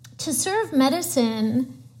 to serve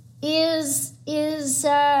medicine is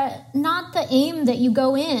not the aim that you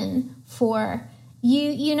go in for.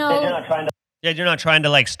 You're not trying to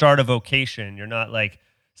like start a vocation. You're not like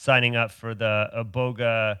signing up for the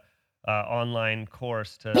Iboga online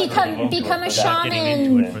course to become a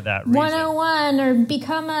shaman for that reason. 101 or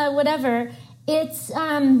become a whatever. It's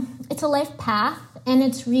a life path, and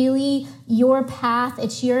it's really your path.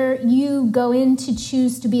 It's you go in to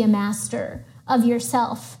choose to be a master of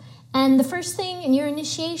yourself. And the first thing in your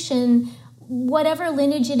initiation, whatever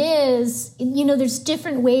lineage it is, there's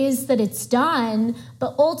different ways that it's done,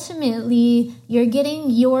 but ultimately you're getting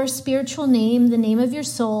your spiritual name, the name of your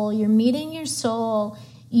soul. You're meeting your soul.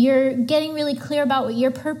 You're getting really clear about what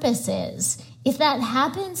your purpose is. If that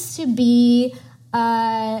happens to be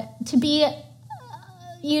a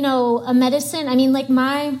medicine, I mean, like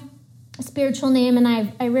my spiritual name, and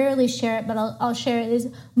I rarely share it, but I'll share it, is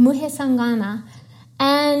Muhe Sangana.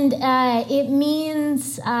 And it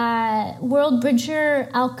means world bridger,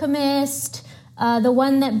 alchemist, the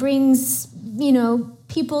one that brings,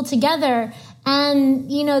 people together. And,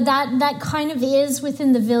 that kind of is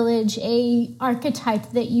within the village a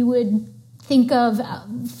archetype that you would think of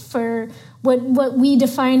for what we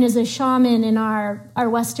define as a shaman in our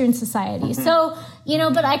Western society. Mm-hmm. So,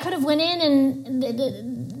 but I could have went in and,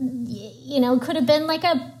 could have been like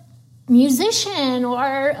a musician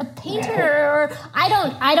or a painter, or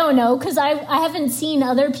I don't know, because I haven't seen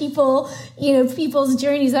other people, people's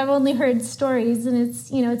journeys. I've only heard stories, and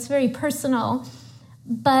it's very personal.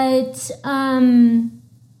 But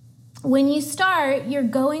when you start, you're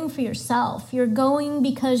going for yourself. You're going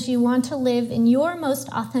because you want to live in your most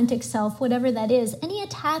authentic self, whatever that is. Any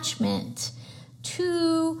attachment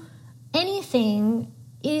to anything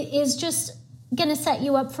is just going to set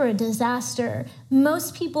you up for a disaster.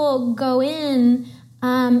 Most people go in,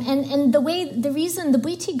 and the reason the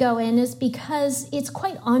Bwiti go in is because it's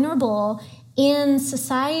quite honorable in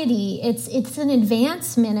society. It's an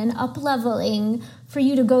advancement, an up-leveling for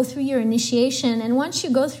you to go through your initiation. And once you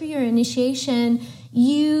go through your initiation,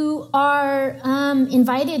 you are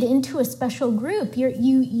invited into a special group.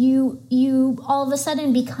 You all of a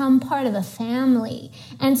sudden become part of a family.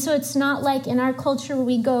 And so it's not like in our culture where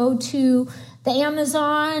we go to the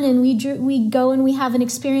Amazon and we go and we have an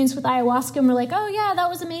experience with ayahuasca and we're like, oh yeah, that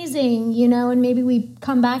was amazing, and maybe we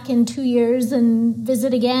come back in 2 years and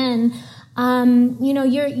visit again.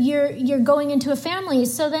 You're going into a family.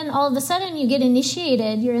 So then all of a sudden you get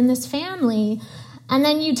initiated, you're in this family, and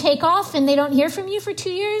then you take off and they don't hear from you for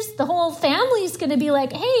 2 years. The whole family's going to be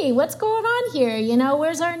like, hey, what's going on here?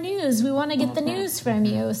 Where's our news? We want to get the news from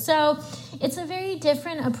you. So it's a very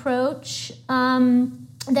different approach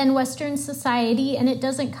than Western society, and it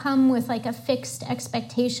doesn't come with like a fixed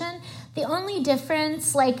expectation. The only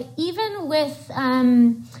difference, like even with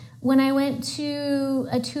when I went to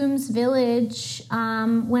Atum's village,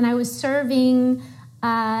 when I was serving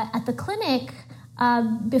at the clinic,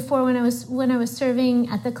 before when I was serving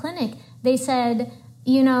at the clinic, they said,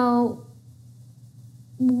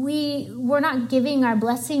 we're not giving our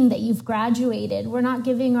blessing that you've graduated. We're not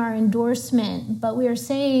giving our endorsement, but we are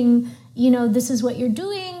saying, this is what you're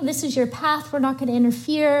doing. This is your path. We're not going to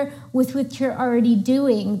interfere with what you're already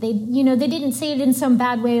doing. They didn't say it in some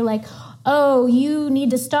bad way, like, oh, you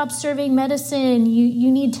need to stop serving medicine.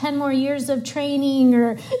 You need 10 more years of training,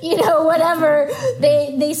 or, whatever.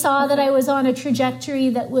 They saw that I was on a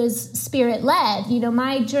trajectory that was spirit-led.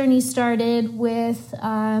 My journey started with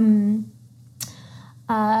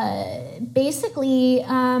basically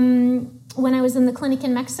when I was in the clinic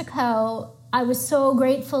in Mexico. I was so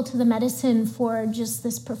grateful to the medicine for just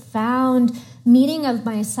this profound meeting of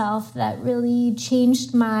myself that really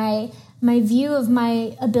changed my view of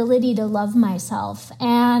my ability to love myself.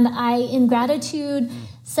 And in gratitude,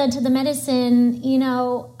 said to the medicine,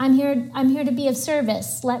 I'm here to be of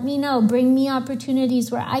service. Let me know, bring me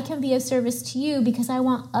opportunities where I can be of service to you, because I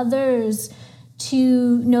want others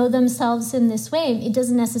to know themselves in this way. It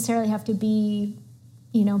doesn't necessarily have to be,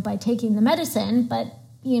 by taking the medicine, but,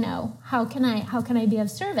 how can I be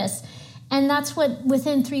of service? And that's what,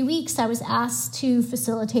 within 3 weeks, I was asked to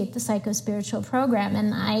facilitate the psychospiritual program.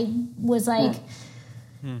 And I was like,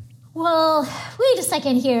 well, wait a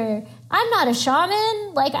second here. I'm not a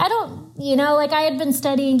shaman. I had been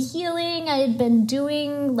studying healing. I had been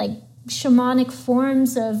doing shamanic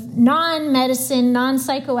forms of non-medicine,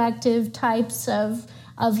 non-psychoactive types of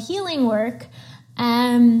healing work.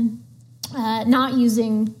 Not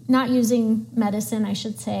using medicine, I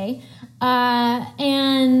should say. I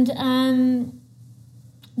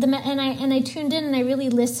tuned in and I really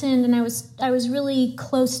listened, and I was really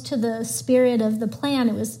close to the spirit of the plan.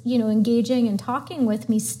 It was, engaging and talking with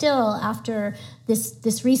me still after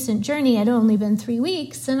this recent journey. It had only been 3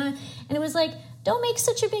 weeks, and it was like, don't make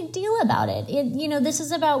such a big deal about it. This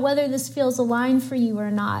is about whether this feels aligned for you or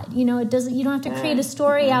not. You don't have to create a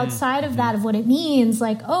story outside of that, of what it means.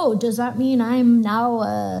 Like, oh, does that mean I'm now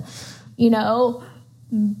a,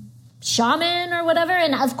 shaman or whatever?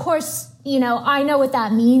 And of course, I know what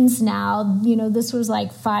that means now. This was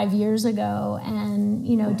 5 years ago, and,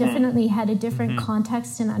 definitely had a different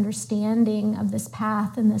context and understanding of this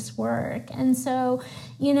path and this work. And so,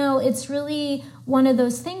 it's really one of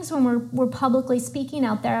those things when we're publicly speaking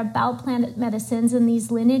out there about plant medicines and these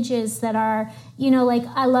lineages that are,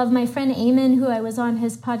 I love my friend Eamon, who I was on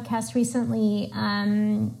his podcast recently.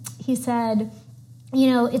 He said,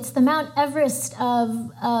 it's the Mount Everest of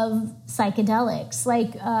psychedelics.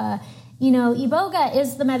 Iboga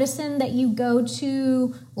is the medicine that you go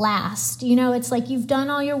to last. It's like you've done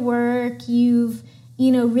all your work, you've,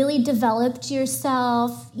 really developed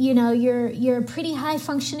yourself, you're a pretty high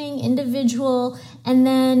functioning individual, and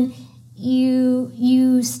then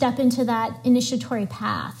you step into that initiatory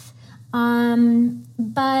path.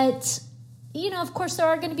 But, of course, there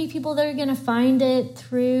are going to be people that are going to find it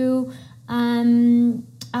through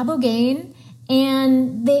Abogaine,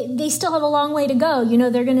 and they still have a long way to go.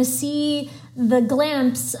 They're going to see the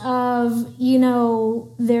glimpse of,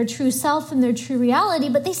 their true self and their true reality,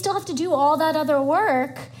 but they still have to do all that other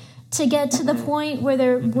work to get to the point where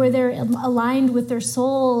they're aligned with their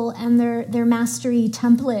soul and their mastery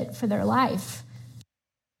template for their life.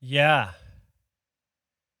 Yeah.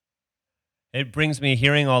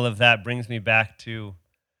 Hearing all of that brings me back to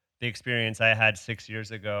the experience I had 6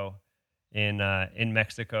 years ago in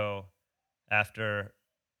Mexico after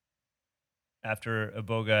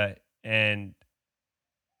Iboga, and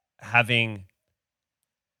having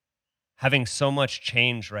so much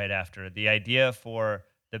change right after. The idea for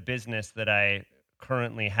the business that I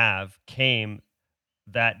currently have came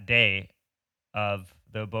that day of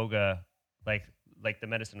the Iboga, like the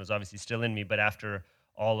medicine was obviously still in me, but after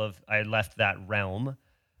I left that realm,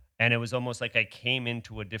 and it was almost like I came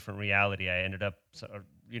into a different reality. I ended up,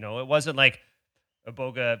 it wasn't like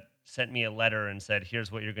Iboga sent me a letter and said,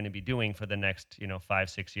 here's what you're going to be doing for the next,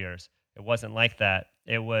 5-6 years. It wasn't like that.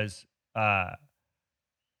 It was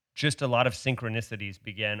just a lot of synchronicities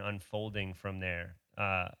began unfolding from there.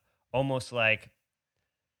 Almost like,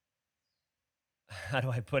 how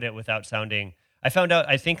do I put it without sounding, I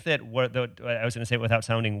think that I was going to say it without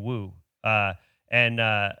sounding woo. The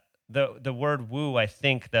word woo, I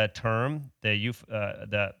think the term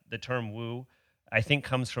woo, I think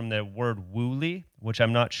comes from the word woolly, which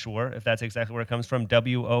I'm not sure if that's exactly where it comes from,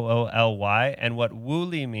 Wooly. And what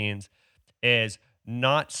woolly means is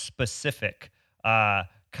not specific,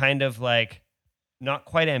 kind of like not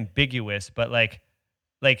quite ambiguous, but like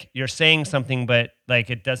you're saying something, but like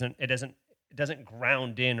it doesn't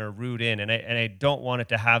ground in or root in. And I don't want it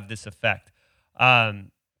to have this effect.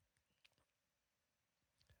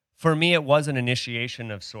 For me, it was an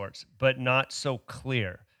initiation of sorts, but not so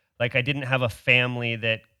clear. Like I didn't have a family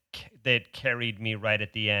that carried me right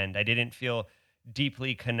at the end. I didn't feel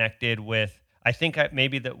deeply connected with. I think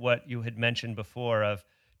maybe that what you had mentioned before of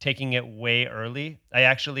taking it way early.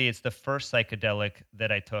 It's the first psychedelic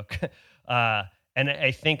that I took, and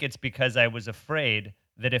I think it's because I was afraid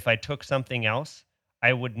that if I took something else,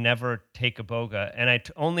 I would never take Iboga, and I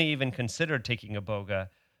only even considered taking Iboga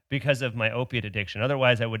because of my opiate addiction.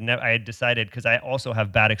 Otherwise, I would never. I had decided, because I also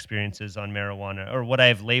have bad experiences on marijuana, or what I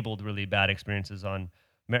have labeled really bad experiences on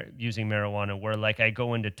using marijuana, where like I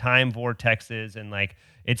go into time vortexes, and like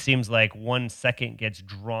it seems like 1 second gets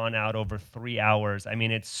drawn out over 3 hours. I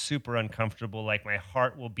mean, it's super uncomfortable. Like my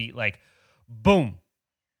heart will beat like boom,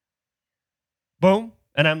 boom,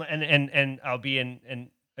 and I'll be in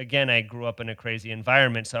again, I grew up in a crazy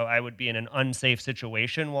environment, so I would be in an unsafe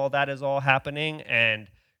situation while that is all happening and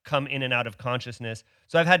come in and out of consciousness.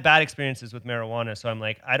 So I've had bad experiences with marijuana. So I'm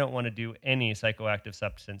like, I don't want to do any psychoactive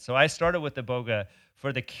substance. So I started with the Iboga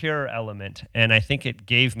for the cure element. And I think it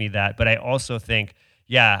gave me that. But I also think,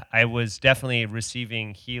 yeah, I was definitely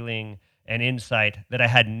receiving healing and insight that I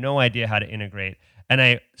had no idea how to integrate. And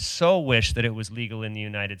I so wish that it was legal in the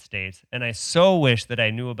United States. And I so wish that I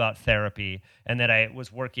knew about therapy and that I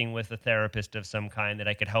was working with a therapist of some kind that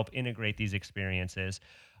I could help integrate these experiences.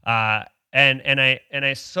 And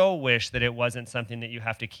I so wish that it wasn't something that you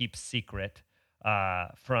have to keep secret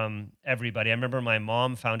from everybody. I remember my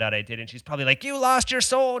mom found out I did, and she's probably like, "You lost your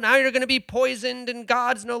soul. Now you're going to be poisoned, and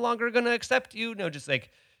God's no longer going to accept you." No, just like,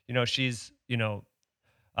 she's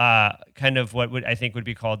kind of what would I think would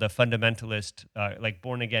be called a fundamentalist, like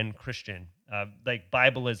born again Christian. Like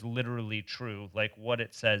Bible is literally true. Like what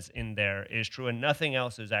it says in there is true, and nothing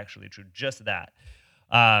else is actually true. Just that.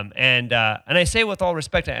 And I say with all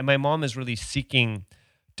respect, my mom is really seeking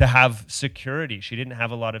to have security. She didn't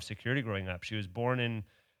have a lot of security growing up. She was born in,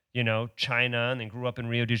 China and then grew up in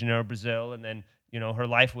Rio de Janeiro, Brazil. And then, her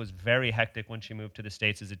life was very hectic when she moved to the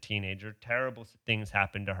States as a teenager. Terrible things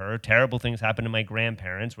happened to her. Terrible things happened to my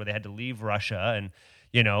grandparents where they had to leave Russia and,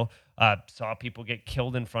 saw people get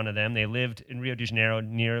killed in front of them. They lived in Rio de Janeiro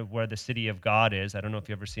near where the City of God is. I don't know if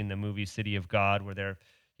you've ever seen the movie City of God where they're,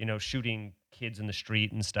 shooting kids in the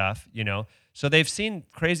street and stuff. So they've seen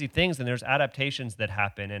crazy things and there's adaptations that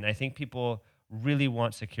happen. And I think people really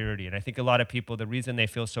want security. And I think a lot of people, the reason they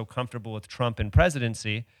feel so comfortable with Trump and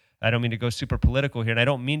presidency, I don't mean to go super political here, and I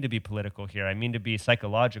don't mean to be political here. I mean to be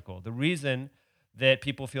psychological. The reason that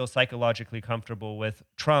people feel psychologically comfortable with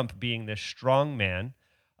Trump being this strong man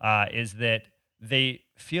is that they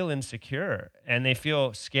feel insecure and they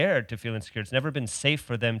feel scared to feel insecure. It's never been safe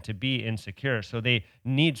for them to be insecure. So they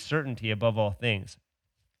need certainty above all things.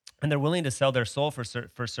 And they're willing to sell their soul for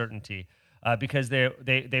certainty because they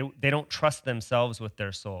don't trust themselves with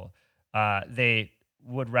their soul. They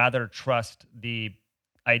would rather trust the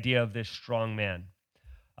idea of this strong man.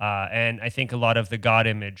 And I think a lot of the God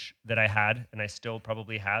image that I had, and I still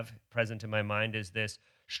probably have present in my mind, is this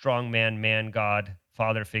strong man, God,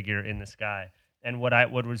 father figure in the sky. And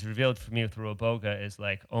what was revealed for me through Iboga is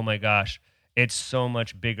like, oh my gosh, it's so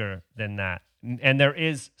much bigger than that. And there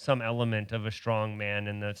is some element of a strong man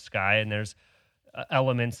in the sky, and there's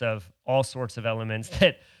elements of all sorts of elements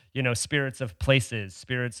that, spirits of places,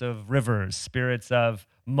 spirits of rivers, spirits of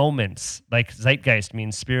moments, like zeitgeist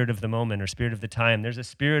means spirit of the moment or spirit of the time. There's a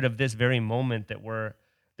spirit of this very moment that we're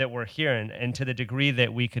here. And to the degree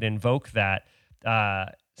that we could invoke that,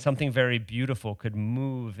 something very beautiful could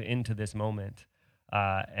move into this moment.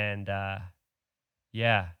 Yeah.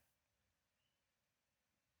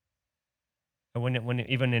 And when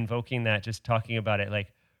even invoking that, just talking about it, like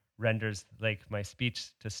renders like my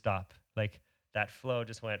speech to stop. Like that flow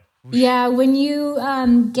just went. Whoosh. Yeah, when you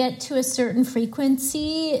get to a certain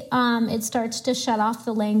frequency, it starts to shut off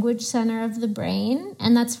the language center of the brain,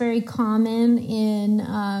 and that's very common in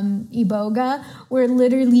Iboga, where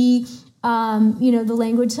literally. The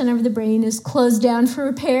language center of the brain is closed down for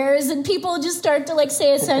repairs, and people just start to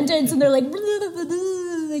say a sentence, and they're like,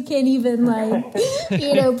 they can't even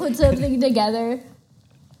put something together.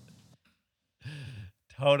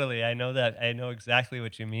 Totally, I know that. I know exactly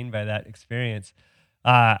what you mean by that experience.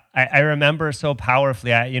 I remember so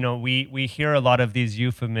powerfully. We hear a lot of these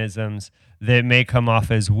euphemisms that may come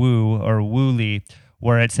off as woo or woolly,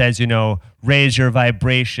 where it says, raise your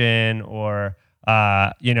vibration or.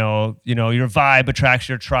 Your vibe attracts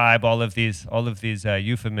your tribe. All of these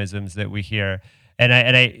euphemisms that we hear, and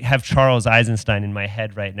I have Charles Eisenstein in my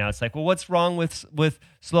head right now. It's like, well, what's wrong with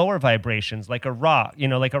slower vibrations, like a rock?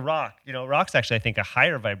 Like a rock. Rock's actually, I think, a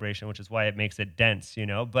higher vibration, which is why it makes it dense.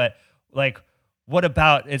 But like, what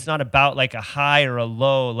about? It's not about like a high or a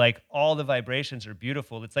low. Like all the vibrations are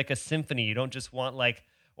beautiful. It's like a symphony. You don't just want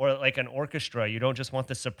or like an orchestra. You don't just want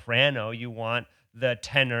the soprano. You want the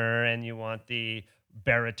tenor and you want the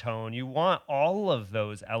baritone. You want all of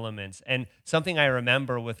those elements. And something I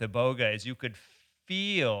remember with Iboga is you could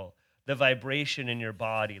feel the vibration in your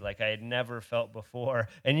body like I had never felt before.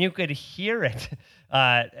 And you could hear it.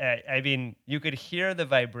 You could hear the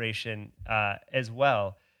vibration as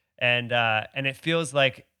well. And it feels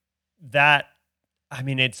like that. I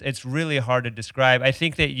mean, it's really hard to describe. I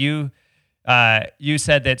think that you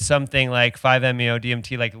said that something like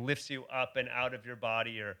 5-MeO-DMT like lifts you up and out of your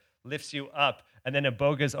body or lifts you up, and then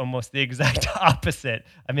Iboga is almost the exact opposite.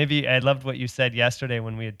 Maybe I loved what you said yesterday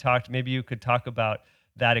when we had talked. Maybe you could talk about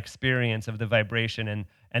that experience of the vibration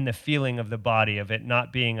and the feeling of the body, of it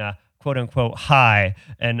not being a quote unquote high,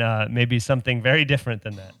 and maybe something very different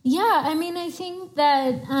than that. Yeah, I mean, I think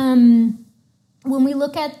that when we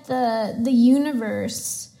look at the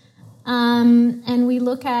universe, and we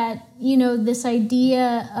look at, this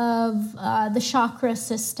idea of the chakra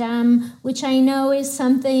system, which I know is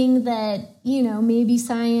something that, maybe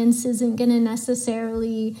science isn't going to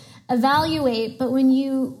necessarily evaluate, but when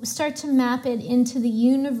you start to map it into the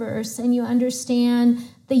universe and you understand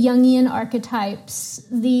the Jungian archetypes,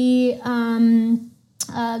 the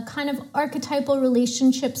kind of archetypal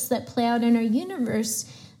relationships that play out in our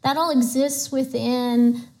universe, that all exists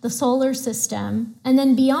within the solar system. And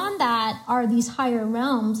then beyond that are these higher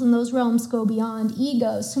realms, and those realms go beyond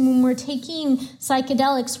ego. So when we're taking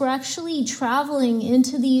psychedelics, we're actually traveling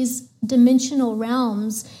into these dimensional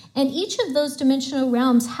realms. And each of those dimensional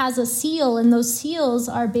realms has a seal, and those seals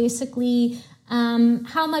are basically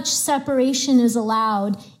how much separation is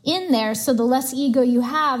allowed in there. So the less ego you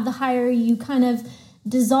have, the higher you kind of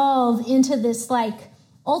dissolve into this like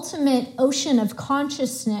ultimate ocean of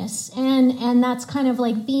consciousness, and that's kind of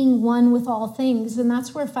like being one with all things, and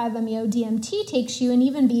that's where 5-MeO-DMT takes you. And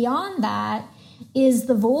even beyond that is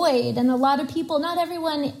the void, and a lot of people, not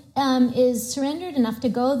everyone is surrendered enough to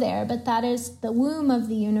go there, but that is the womb of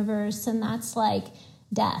the universe, and that's like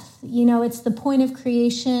death. It's the point of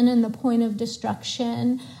creation and the point of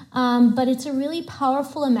destruction, but it's a really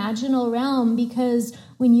powerful imaginal realm, because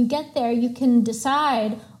when you get there, you can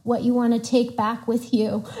decide what you want to take back with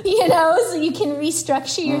you, so you can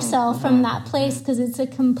restructure yourself from that place, because it's a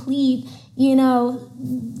complete,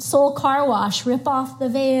 soul car wash. Rip off the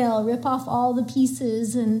veil, rip off all the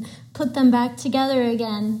pieces and put them back together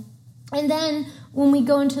again. And then when we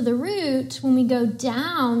go into the root, when we go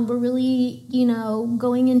down, we're really,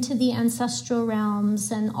 going into the ancestral realms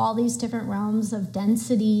and all these different realms of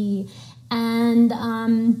density. And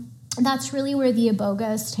that's really where the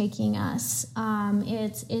Iboga is taking us.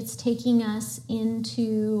 It's taking us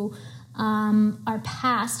into our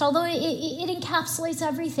past, although it encapsulates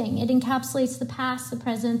everything. It encapsulates the past, the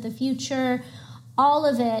present, the future, all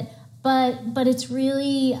of it. But it's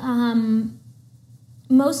really,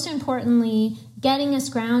 most importantly, getting us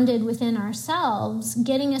grounded within ourselves,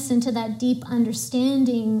 getting us into that deep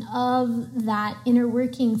understanding of that inner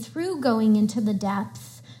working through going into the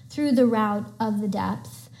depth, through the route of the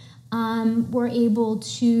depth. We're able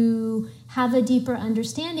to have a deeper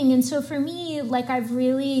understanding. And so for me, like, I've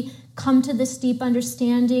really come to this deep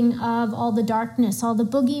understanding of all the darkness, all the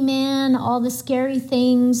boogeyman, all the scary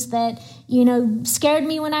things that, scared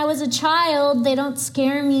me when I was a child. They don't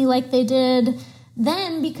scare me like they did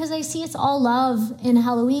then, because I see it's all love in a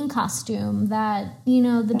Halloween costume. That,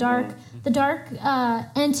 the dark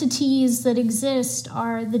entities that exist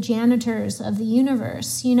are the janitors of the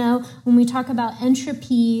universe. When we talk about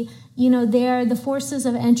entropy, they're the forces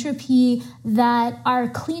of entropy that are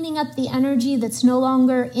cleaning up the energy that's no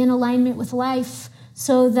longer in alignment with life,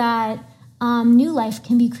 so that new life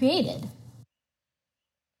can be created.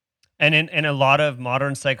 And in a lot of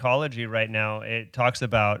modern psychology right now, it talks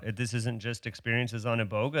about this isn't just experiences on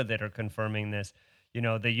Iboga that are confirming this. The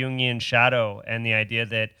Jungian shadow, and the idea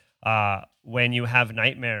that when you have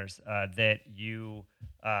nightmares, that you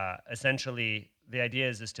essentially, the idea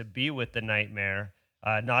is to be with the nightmare,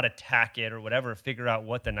 not attack it or whatever. Figure out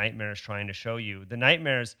what the nightmare is trying to show you. The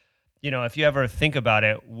nightmares, if you ever think about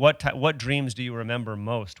it, what dreams do you remember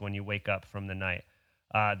most when you wake up from the night?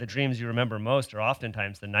 The dreams you remember most are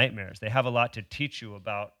oftentimes the nightmares. They have a lot to teach you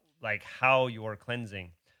about, like, how you're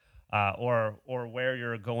cleansing, or where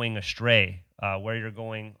you're going astray, where you're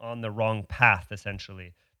going on the wrong path.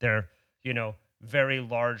 Essentially, they're very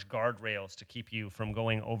large guardrails to keep you from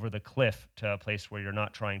going over the cliff to a place where you're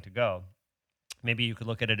not trying to go. Maybe you could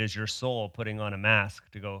look at it as your soul putting on a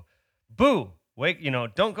mask to go, boo, wake,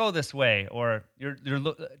 don't go this way, or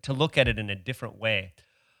to look at it in a different way.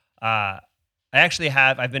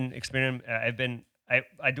 I've been experimenting.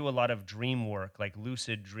 I do a lot of dream work, like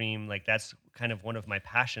lucid dream. Like, that's kind of one of my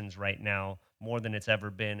passions right now, more than it's ever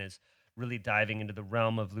been, is really diving into the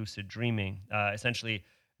realm of lucid dreaming. Essentially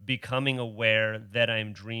becoming aware that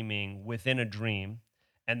I'm dreaming within a dream,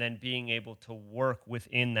 and then being able to work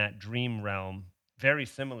within that dream realm. Very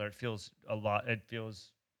similar. It feels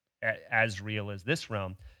as real as this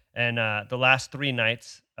realm. And the last 3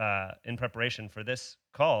 nights, in preparation for this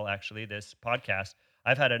call, actually, this podcast,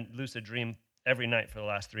 I've had a lucid dream every night for the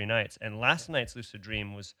last 3 nights. And last night's lucid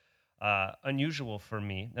dream was unusual for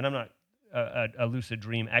me. And I'm not a lucid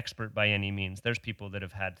dream expert by any means. There's people that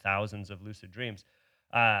have had thousands of lucid dreams.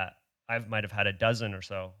 I might have had a dozen or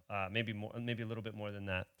so, maybe more, maybe a little bit more than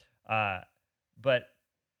that. But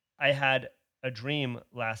I had a dream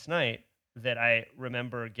last night that I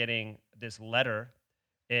remember getting this letter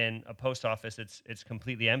in a post office. It's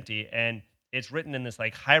completely empty, and it's written in this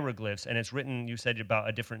like hieroglyphs, and it's written, you said, about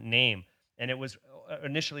a different name, and it was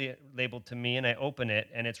initially labeled to me, and I open it,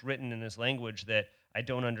 and it's written in this language that I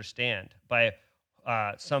don't understand by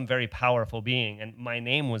some very powerful being, and my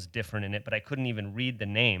name was different in it, but I couldn't even read the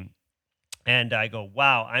name. And I go,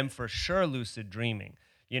 wow, I'm for sure lucid dreaming.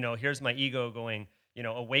 Here's my ego going,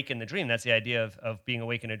 awake in the dream. That's the idea of being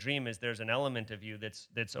awake in a dream, is there's an element of you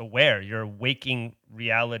that's aware. Your waking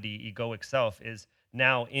reality, egoic self, is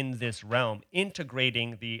now in this realm,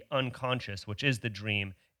 integrating the unconscious, which is the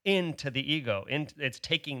dream, into the ego. It's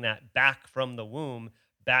taking that back from the womb,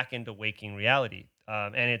 back into waking reality.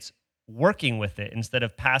 And it's working with it instead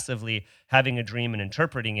of passively having a dream and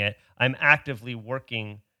interpreting it. I'm actively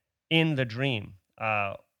working in the dream,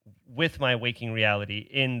 with my waking reality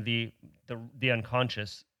in the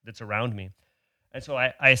unconscious that's around me. And so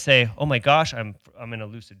I say, oh my gosh, I'm in a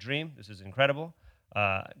lucid dream. This is incredible.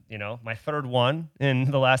 My third one in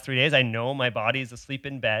the last 3 days. I know my body is asleep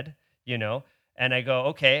in bed, and I go,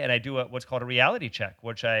 okay, and I do what's called a reality check,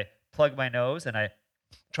 which I plug my nose and I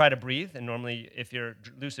try to breathe. And normally, if you're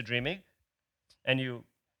lucid dreaming and you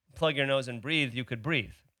plug your nose and breathe, you could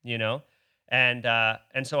breathe,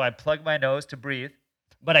 And so I plug my nose to breathe,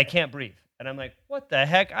 but I can't breathe. And I'm like, what the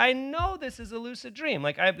heck? I know this is a lucid dream.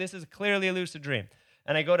 This is clearly a lucid dream.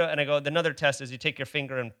 And I go, another test is you take your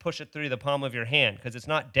finger and push it through the palm of your hand, because it's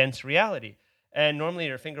not dense reality. And normally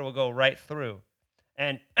your finger will go right through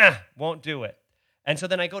and won't do it. And so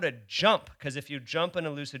then I go to jump, because if you jump in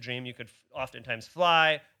a lucid dream, you could oftentimes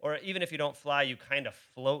fly, or even if you don't fly, you kind of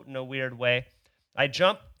float in a weird way. I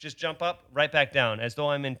just jump up, right back down, as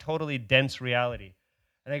though I'm in totally dense reality.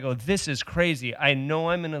 And I go, this is crazy. I know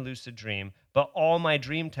I'm in a lucid dream, but all my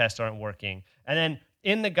dream tests aren't working. And then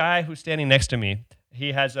in the guy who's standing next to me,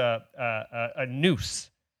 he has a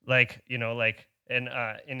noose, in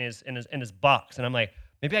his box. And I'm like,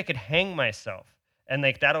 maybe I could hang myself, and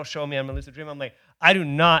that'll show me I'm in a lucid dream. I'm like, I do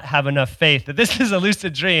not have enough faith that this is a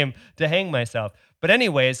lucid dream to hang myself. But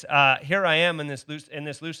anyways, here I am in this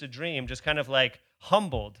lucid dream, just kind of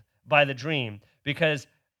humbled by the dream, because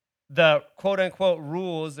the quote unquote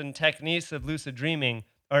rules and techniques of lucid dreaming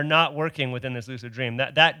are not working within this lucid dream.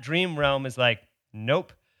 That dream realm is like,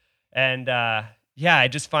 nope. And I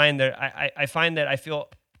just find that I find that I feel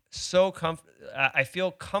I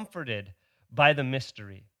feel comforted by the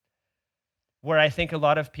mystery. Where I think a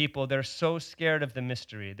lot of people, they're so scared of the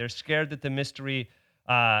mystery. They're scared that the mystery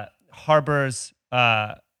harbors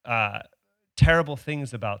terrible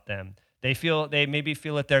things about them. They maybe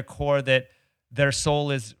feel at their core that their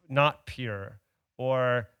soul is not pure,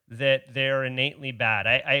 or that they're innately bad.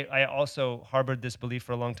 I also harbored this belief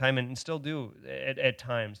for a long time, and still do at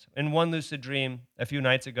times. In one lucid dream a few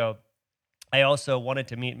nights ago, I also wanted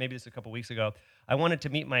to meet, maybe this a couple weeks ago, I wanted to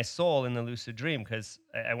meet my soul in the lucid dream, because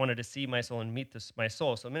I wanted to see my soul and meet my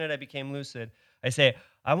soul. So the minute I became lucid, I say,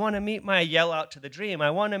 I want to yell out to the dream,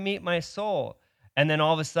 I want to meet my soul. And then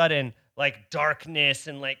all of a sudden, darkness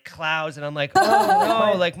and clouds, and I'm like,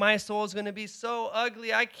 oh no, my soul's going to be so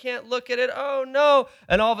ugly, I can't look at it, oh no.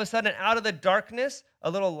 And all of a sudden, out of the darkness,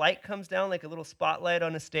 a little light comes down, like a little spotlight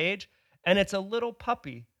on a stage, and it's a little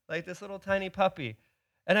puppy, this little tiny puppy.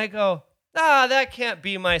 And I go, that can't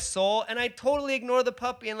be my soul. And I totally ignore the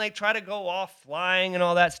puppy and try to go off flying and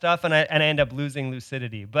all that stuff, and I end up losing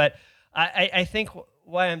lucidity. But I think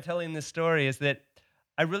why I'm telling this story is that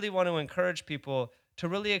I really want to encourage people to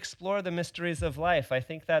really explore the mysteries of life. I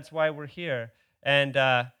think that's why we're here. And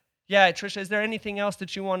Tricia, is there anything else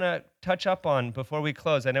that you want to touch up on before we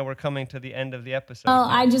close? I know we're coming to the end of the episode. Oh,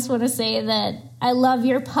 I just want to say that I love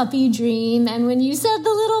your puppy dream. And when you said the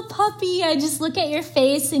little puppy, I just look at your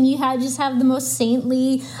face, and you just have the most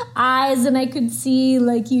saintly eyes. And I could see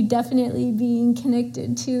you definitely being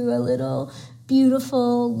connected to a little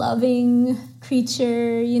beautiful, loving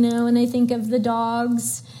creature, and I think of the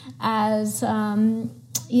dogs as,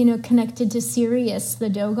 connected to Sirius, the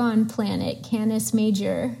Dogon planet, Canis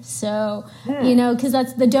Major. So, because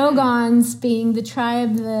that's the Dogons being the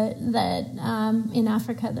tribe that in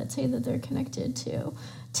Africa that say that they're connected to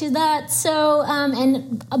that. So,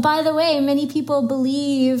 and by the way, many people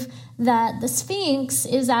believe that the Sphinx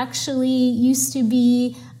is actually used to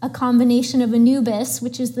be a combination of Anubis,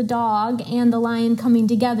 which is the dog, and the lion coming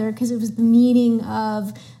together, because it was the meeting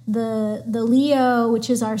of the Leo, which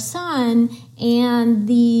is our sun, and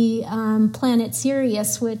the planet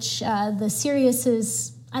Sirius, which the Sirius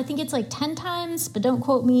is, I think it's 10 times, but don't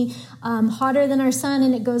quote me, hotter than our sun,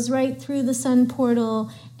 and it goes right through the sun portal,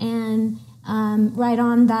 and right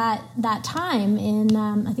on that time in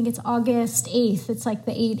I think it's August 8th. It's like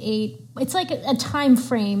the 8/8. It's like a time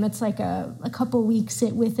frame. It's like a couple weeks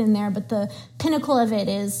within there, but the pinnacle of it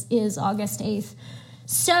is August 8th.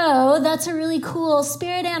 So that's a really cool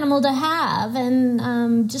spirit animal to have,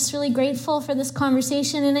 and just really grateful for this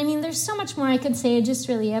conversation. And I mean, there's so much more I could say just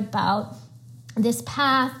really about this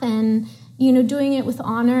path and, doing it with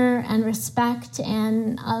honor and respect.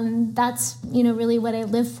 And that's, really what I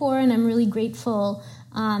live for. And I'm really grateful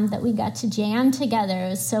that we got to jam together. It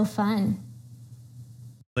was so fun.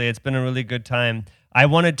 It's been a really good time. I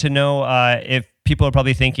wanted to know if people are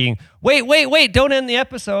probably thinking, wait, don't end the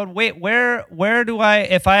episode. Wait, where do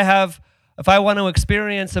if I want to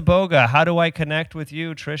experience Iboga, how do I connect with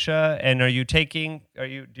you, Trisha? And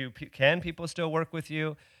can people still work with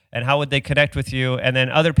you? And how would they connect with you? And then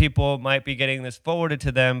other people might be getting this forwarded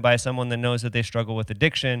to them by someone that knows that they struggle with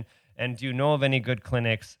addiction. And do you know of any good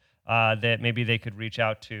clinics that maybe they could reach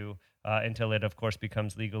out to until it, of course,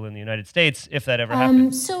 becomes legal in the United States, if that ever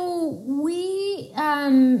happens? So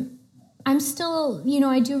I'm still,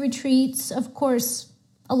 I do retreats. Of course,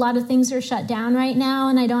 a lot of things are shut down right now,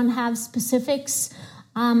 and I don't have specifics.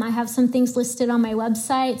 I have some things listed on my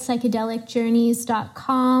website,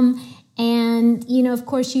 psychedelicjourneys.com. And, of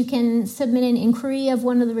course, you can submit an inquiry of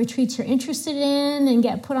one of the retreats you're interested in and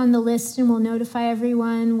get put on the list, and we'll notify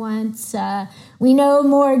everyone once we know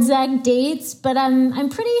more exact dates. But I'm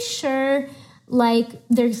pretty sure,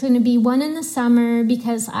 there's going to be one in the summer,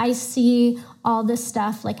 because I see all this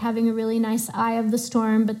stuff, having a really nice eye of the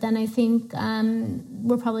storm. But then I think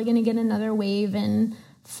we're probably going to get another wave in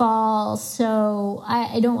fall. So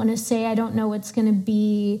I don't want to say I don't know what's going to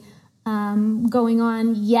be going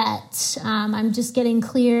on yet. I'm just getting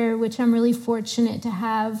clear, which I'm really fortunate to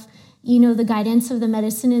have, the guidance of the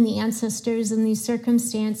medicine and the ancestors in these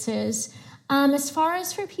circumstances. As far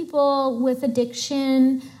as for people with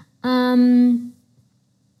addiction, I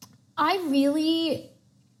really,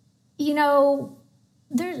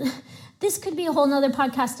 this could be a whole nother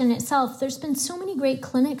podcast in itself. There's been so many great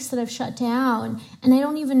clinics that have shut down, and I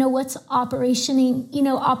don't even know what's in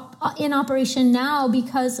operation now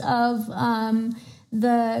because of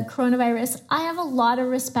the coronavirus. I have a lot of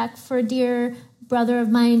respect for a dear brother of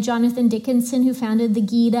mine, Jonathan Dickinson, who founded the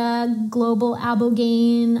GITA, Global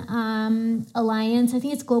Ibogaine Alliance. I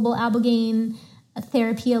think it's Global Ibogaine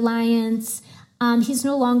Therapy Alliance. He's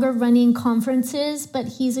no longer running conferences, but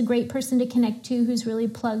he's a great person to connect to, who's really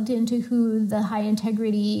plugged into who the high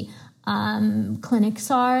integrity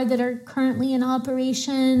clinics are that are currently in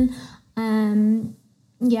operation. And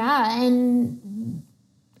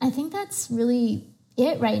I think that's really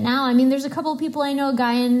it right now. I mean, there's a couple of people I know, a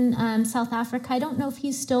guy in South Africa. I don't know if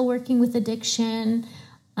he's still working with addiction,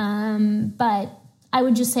 but I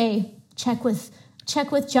would just say check with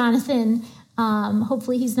Jonathan.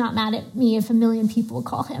 Hopefully he's not mad at me if a million people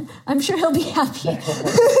call him. I'm sure he'll be happy.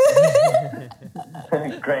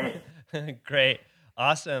 Great.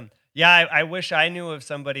 Awesome. Yeah, I wish I knew of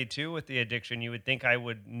somebody too with the addiction. You would think I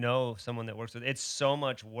would know someone that works with it. It's so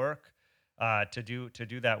much work to do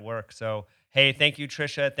that work. So, hey, thank you,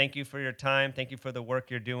 Trisha. Thank you for your time. Thank you for the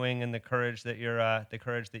work you're doing and the courage that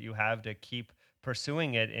you have to keep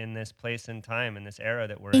pursuing it in this place and time, in this era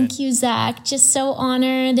that we're in. Thank you, Zach. Just so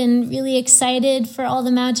honored and really excited for all the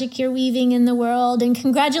magic you're weaving in the world. And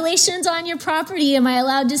congratulations on your property. Am I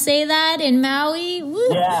allowed to say that in Maui?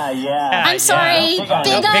 Woo. Yeah. I'm sorry. Big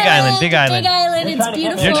Island. Big Island. It's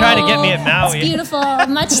beautiful. You're trying to get me at Maui. It's beautiful.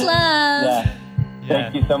 Much love. Yeah.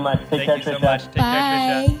 Thank you so much. Take care, Trisha. So much. Take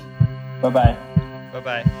care, Trisha. Bye-bye.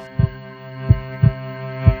 Bye-bye.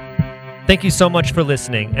 Thank you so much for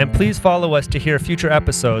listening, and please follow us to hear future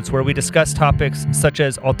episodes where we discuss topics such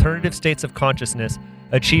as alternative states of consciousness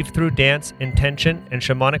achieved through dance, intention, and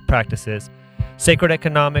shamanic practices, sacred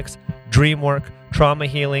economics, dream work, trauma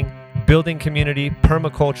healing, building community,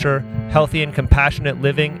 permaculture, healthy and compassionate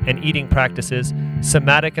living and eating practices,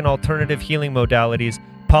 somatic and alternative healing modalities,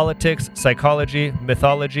 politics, psychology,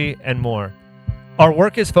 mythology, and more. Our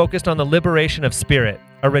work is focused on the liberation of spirit,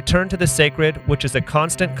 a return to the sacred, which is a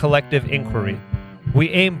constant collective inquiry.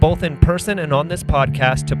 We aim both in person and on this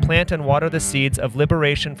podcast to plant and water the seeds of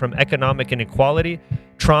liberation from economic inequality,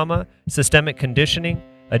 trauma, systemic conditioning,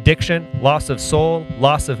 addiction, loss of soul,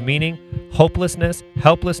 loss of meaning, hopelessness,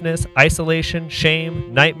 helplessness, isolation,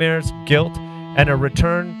 shame, nightmares, guilt, and a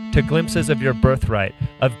return to glimpses of your birthright,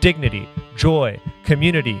 of dignity, joy,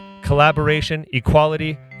 community, collaboration,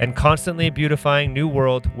 equality, and constantly beautifying new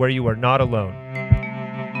world where you are not alone.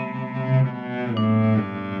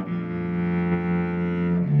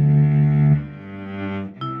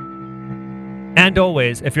 And And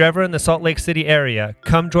always, if you're ever in the Salt Lake City area,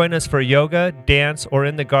 come join us for yoga, dance, or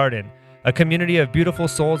in the garden. A community of beautiful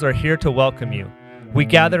souls are here to welcome you. We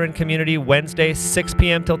gather in community Wednesday, 6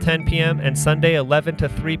 p.m. till 10 p.m., and Sunday, 11 to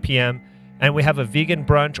 3 p.m., and we have a vegan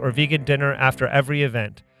brunch or vegan dinner after every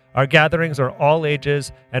event. Our gatherings are all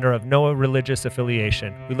ages and are of no religious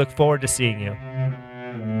affiliation. We look forward to seeing you.